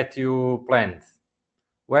that you planned.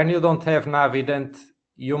 When you don't have Navident,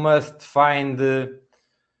 you must find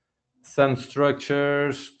some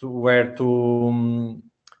structures where to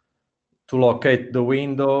locate the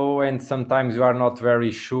window, and sometimes you are not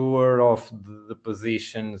very sure of the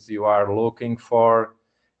positions you are looking for,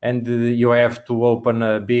 and you have to open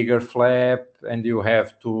a bigger flap, and you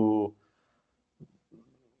have to.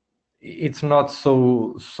 It's not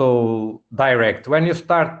so direct. When you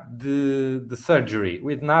start the surgery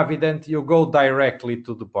with Navident, you go directly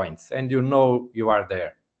to the points, and you know you are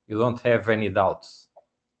there. You don't have any doubts.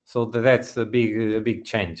 So that's a big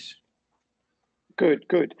change.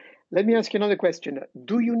 Good. Let me ask you another question.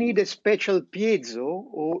 Do you need a special piezo,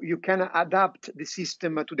 or you can adapt the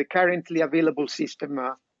system to the currently available system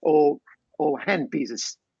or hand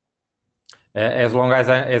pieces? As long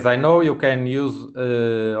as I know, you can use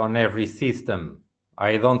on every system.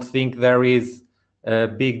 I don't think there is a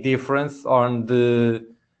big difference on the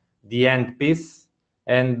end piece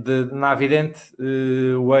and the Navident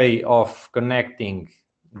way of connecting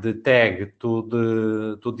the tag to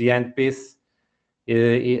the end piece.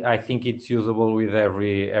 I think it's usable with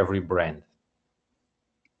every brand.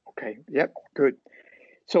 Okay. Yep. Good.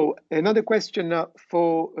 So another question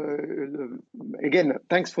for again,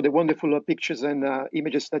 thanks for the wonderful pictures and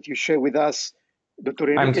images that you share with us, Dr.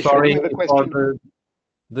 Henriques. I'm sorry for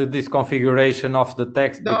this configuration of the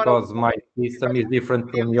text because my system is different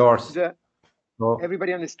from yours.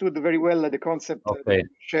 Everybody understood very well the concept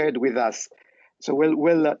shared with us. So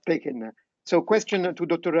well taken. So question to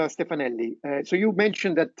Dr. Stefanelli. So you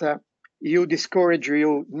mentioned that you discourage or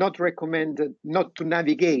you not recommend not to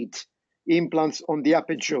navigate implants on the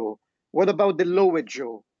upper jaw. What about the lower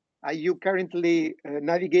jaw? Are you currently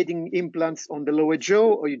navigating implants on the lower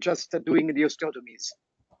jaw, or are you just doing the osteotomies?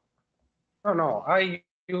 No, I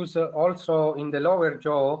use also in the lower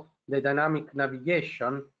jaw the dynamic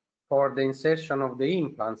navigation for the insertion of the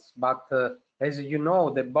implants. But as you know,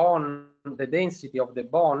 the bone, the density of the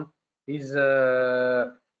bone is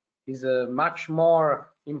much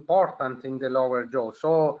more important in the lower jaw.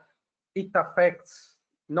 So it affects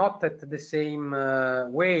not at the same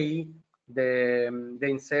way the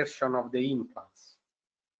insertion of the implants.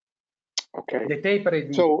 Okay. The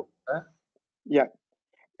tapered. So, yeah.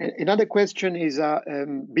 Another question is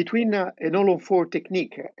between an all-on-4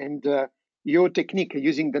 technique and your technique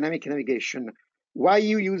using dynamic navigation, why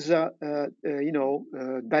you use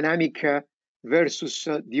dynamic versus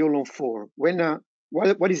the all-on-4? When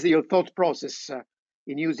what is your thought process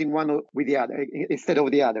in using one with the other instead of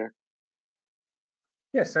the other?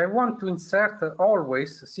 Yes, I want to insert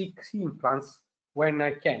always 6 implants when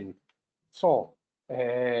I can. So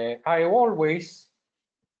I always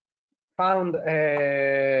found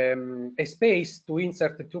a space to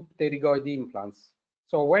insert 2 pterygoid implants.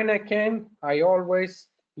 So when I can, I always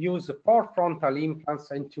use 4 frontal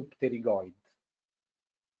implants and 2 pterygoid.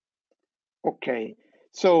 Okay.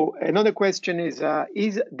 So another question is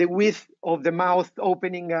the width of the mouth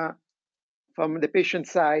opening from the patient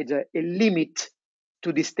side a limit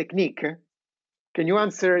to this technique? Can you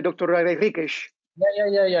answer, Dr. Henriques?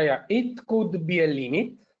 Yeah. It could be a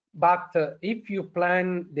limit, but if you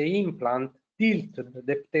plan the implant tilted,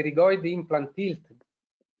 the pterygoid implant tilted,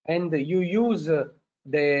 and you use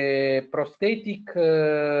the prosthetic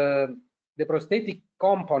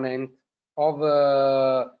component of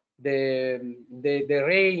the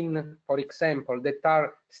rain, for example, that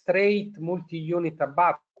are straight multi-unit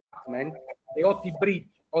abutment, the OT bridge,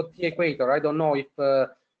 OT equator. I don't know if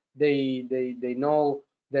they know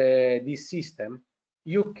this system.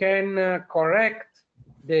 You can correct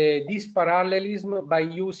the disparallelism by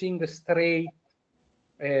using the straight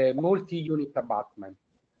multi-unit abutment.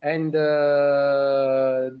 And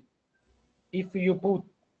if you put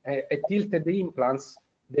a tilted implants,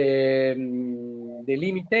 the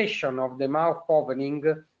limitation of the mouth opening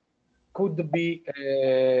could be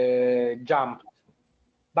jumped.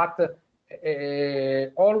 But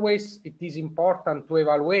always it is important to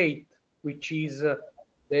evaluate which is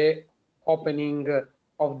the opening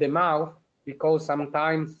of the mouth, because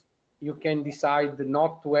sometimes you can decide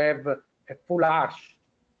not to have a full arch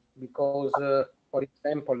because, for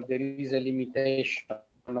example, there is a limitation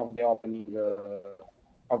of the opening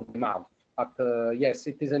of the mouth. But yes,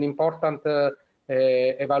 it is an important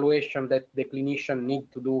evaluation that the clinician need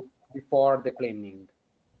to do before the planning.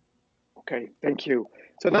 Okay, thank you.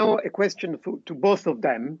 So now a question to both of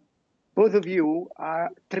them. Both of you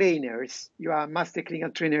are trainers. You are master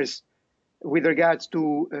clinical trainers with regards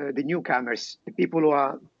to the newcomers, the people who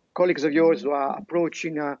are colleagues of yours who are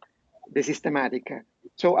approaching the systematic.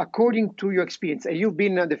 So according to your experience, and you've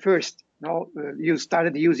been the first, you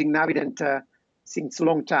started using Navident since a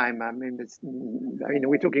long time. I mean,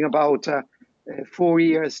 we're talking about 4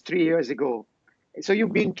 years, 3 years ago. So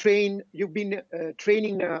you've been training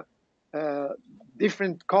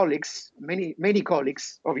different colleagues, many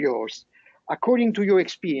colleagues of yours. According to your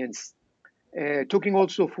experience, talking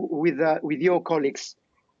also with your colleagues,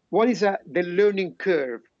 what is the learning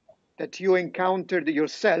curve that you encountered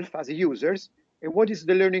yourself as users, and what is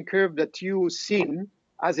the learning curve that you've seen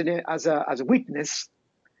as a witness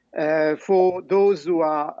for those who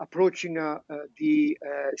are approaching the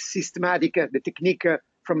systematic, the technique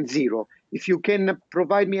from zero? If you can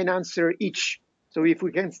provide me an answer each. So if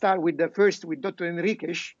we can start with first with Dr.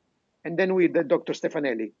 Henriques and then with Dr.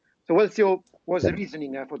 Stefanelli. So what's the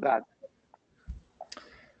reasoning for that?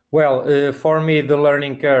 Well, for me, the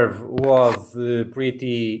learning curve was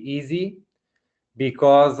pretty easy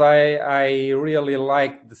because I really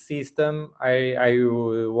liked the system. I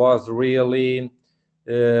was really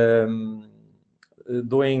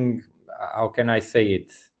doing, how can I say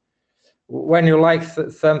it? When you like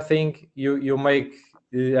something, you make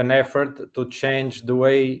an effort to change the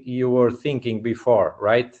way you were thinking before,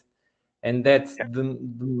 right? And that's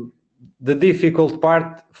the difficult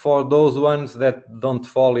part for those ones that don't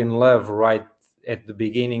fall in love right at the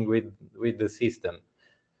beginning with the system.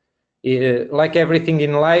 Like everything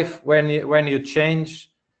in life, when you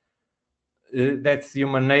change, that's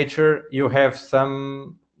human nature. You have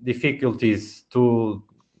some difficulties to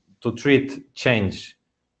treat change,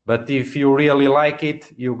 but if you really like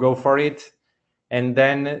it, you go for it, and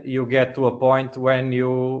then you get to a point when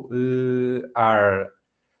you are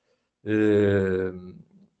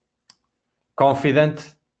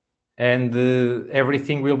confident and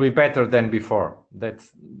everything will be better than before.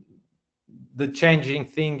 That's the changing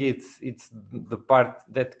thing. It's the part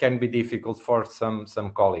that can be difficult for some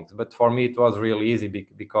colleagues, but for me it was really easy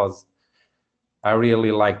because I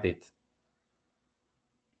really liked it.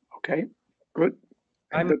 Okay, good.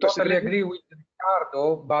 I'm totally agree with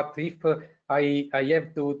Riccardo, but if I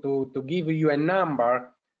have to give you a number,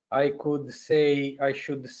 I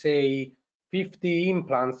should say 50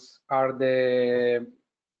 implants are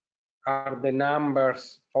the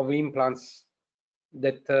numbers of implants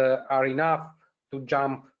that are enough to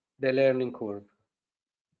jump the learning curve.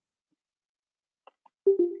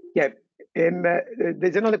 Yeah,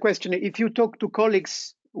 there's another question. If you talk to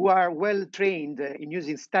colleagues who are well trained in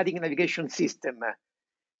using static navigation system,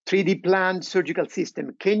 3D planned surgical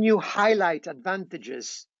system, can you highlight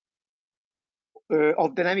advantages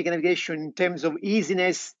of dynamic navigation in terms of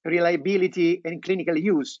easiness, reliability, and clinical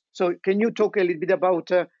use? So can you talk a little bit about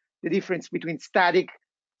the difference between static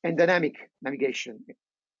and dynamic navigation?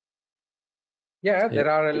 Yeah, there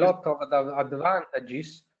are a lot of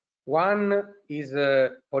advantages. One is,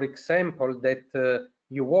 for example, that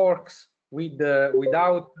you works with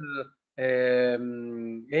without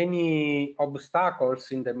any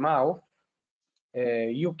obstacles in the mouth.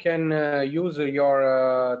 You can use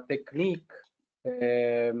your technique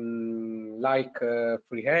like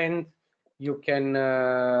freehand. You can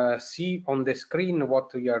see on the screen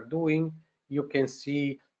what you are doing. You can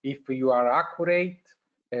see if you are accurate.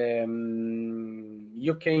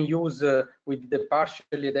 You can use with the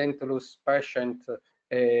partially dentalus patient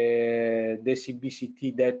the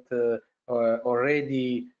CBCT that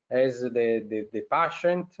already has the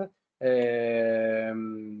patient.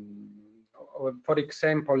 For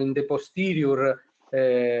example, in the posterior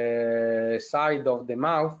side of the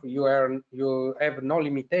mouth, you have no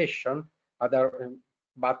limitation.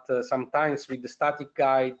 But sometimes with the static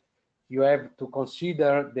guide, you have to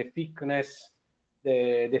consider the thickness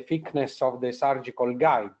of the surgical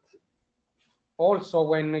guide. Also,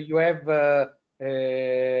 when you have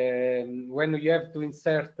to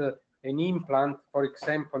insert an implant, for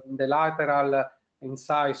example, in the lateral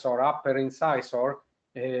incisor, upper incisor,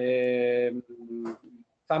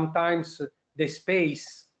 sometimes the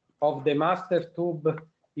space of the master tube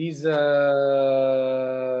is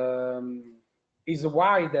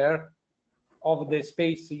wider of the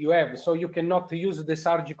space you have, so you cannot use the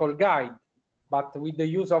surgical guide. But with the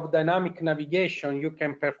use of dynamic navigation, you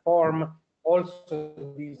can perform also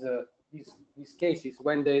these cases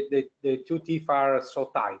when the two teeth are so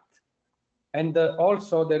tight. And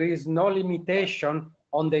also there is no limitation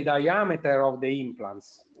on the diameter of the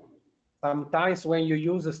implants. Sometimes when you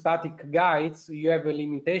use static guides, you have a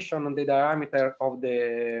limitation on the diameter of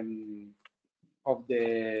the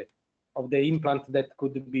implant that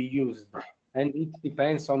could be used, and it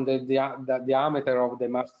depends on the diameter of the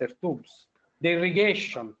master tubes. The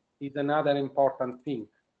irrigation is another important thing.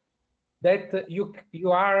 That you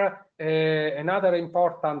are another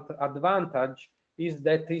important advantage is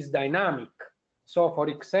that is dynamic. So, for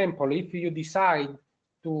example, if you decide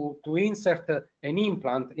to insert an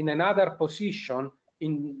implant in another position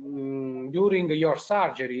during your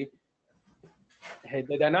surgery,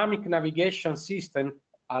 the dynamic navigation system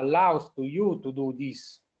allows you to do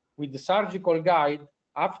this. With the surgical guide,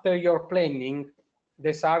 after your planning,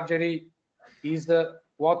 the surgery is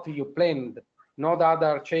what you planned. No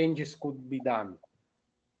other changes could be done.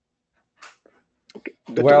 Okay.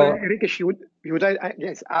 Dr. Well, Henriques, you would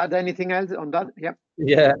yes, add anything else on that? Yeah.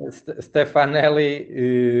 Yeah, Stefanelli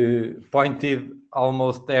pointed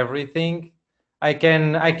almost everything. I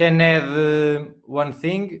can add one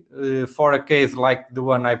thing for a case like the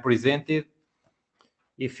one I presented.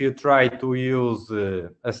 If you try to use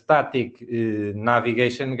a static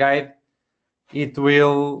navigation guide, it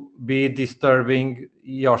will be disturbing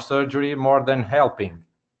your surgery more than helping,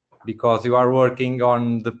 because you are working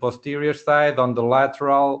on the posterior side, on the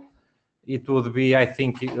lateral. It would be, I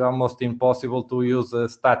think, almost impossible to use a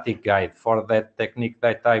static guide for that technique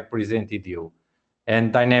that I presented you.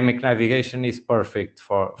 And dynamic navigation is perfect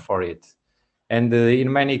for it. And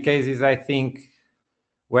in many cases, I think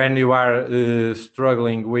when you are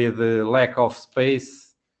struggling with lack of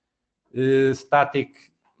space,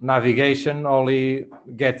 static navigation only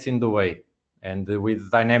gets in the way. And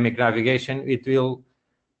with dynamic navigation, it will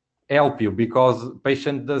help you, because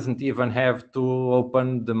patient doesn't even have to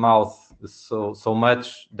open the mouth so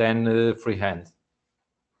much than freehand.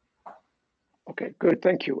 Okay, good,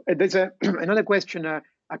 thank you. There's another question.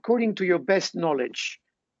 According to your best knowledge,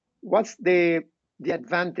 what's the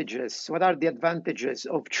advantages? What are the advantages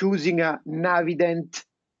of choosing a Navident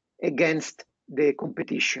against the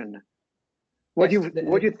competition? What do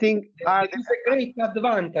you think are there is a great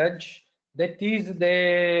advantage, that is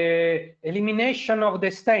the elimination of the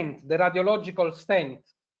stent, the radiological stent,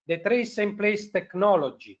 the trace and place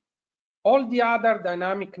technology. All the other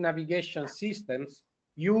dynamic navigation systems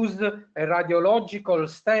use a radiological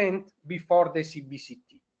stent before the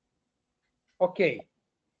CBCT. Okay,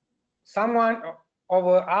 someone of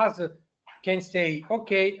us can say,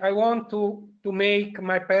 okay, I want to make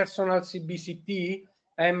my personal CBCT,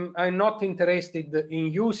 and I'm not interested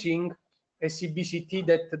in using a CBCT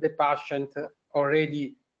that the patient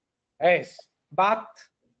already has. But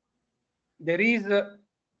there is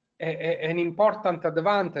an important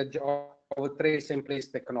advantage of trace and place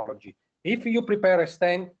technology. If you prepare a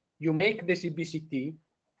stent, you make the CBCT,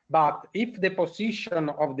 but if the position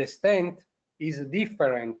of the stent is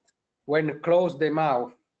different when close the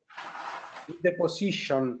mouth, the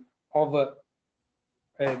position of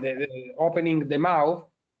opening the mouth,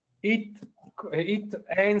 it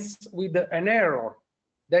ends with an error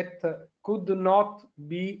that could not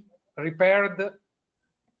be repaired.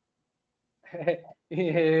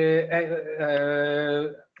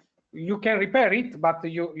 You can repair it, but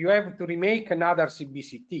you have to remake another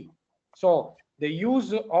CBCT. So the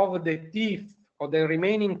use of the teeth or the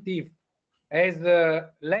remaining teeth as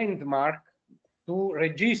a landmark to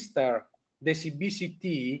register the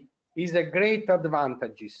CBCT is a great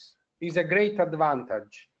advantage.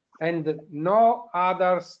 And no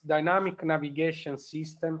other dynamic navigation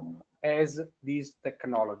system has this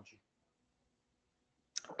technology.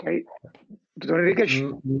 Okay, Dr. Henriques?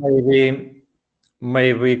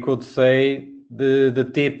 Maybe we could say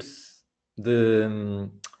the tips, the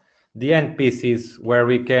end pieces where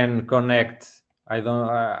we can connect. I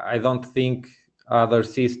don't think other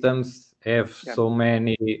systems have so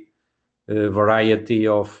many variety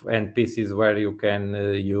of end pieces where you can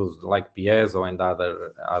use like piezo and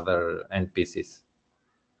other end pieces.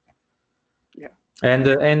 Yeah. And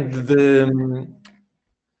the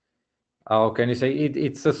how can you say it?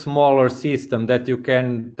 It's a smaller system that you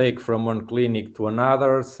can take from one clinic to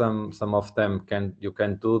another. Some of them you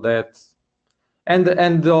can do that,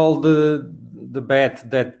 and all the bet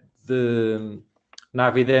that the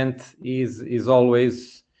Navident is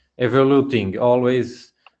always evolving,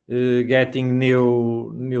 always getting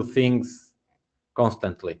new things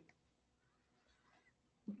constantly.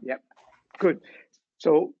 Yeah, good.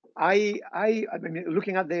 So I mean,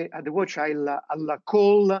 looking at the watch, I'll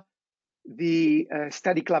call the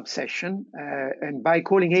study club session, and by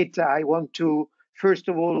calling it, I want to first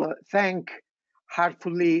of all thank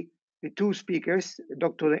heartfully the two speakers,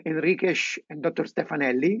 Dr. Henriques and Dr.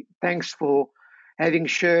 Stefanelli. Thanks for having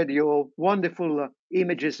shared your wonderful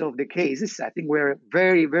images of the cases. I think we're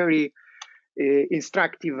very, very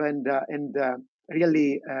instructive and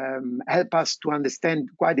really help us to understand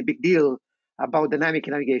quite a big deal about dynamic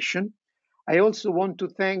navigation. I also want to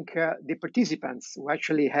thank the participants who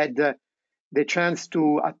actually had the chance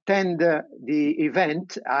to attend the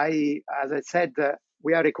event. As I said,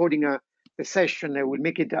 we are recording a session and we'll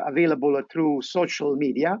make it available through social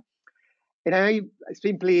media. And I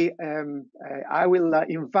simply, I will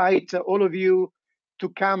invite all of you to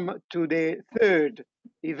come to the third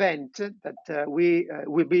event that we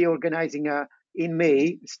will be organizing in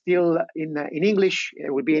May, still in English.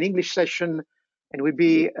 It will be an English session and will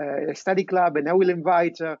be a study club. And I will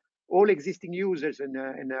invite all existing users and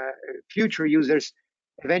future users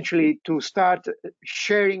eventually to start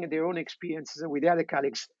sharing their own experiences with the other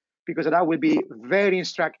colleagues, because that will be very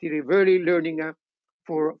instructive, very learning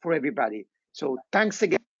for everybody. So thanks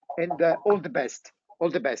again, and all the best. All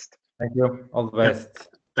the best. Thank you. All the best.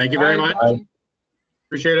 Thank you very much. Bye.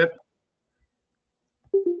 Appreciate it.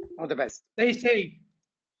 All the best. Stay safe.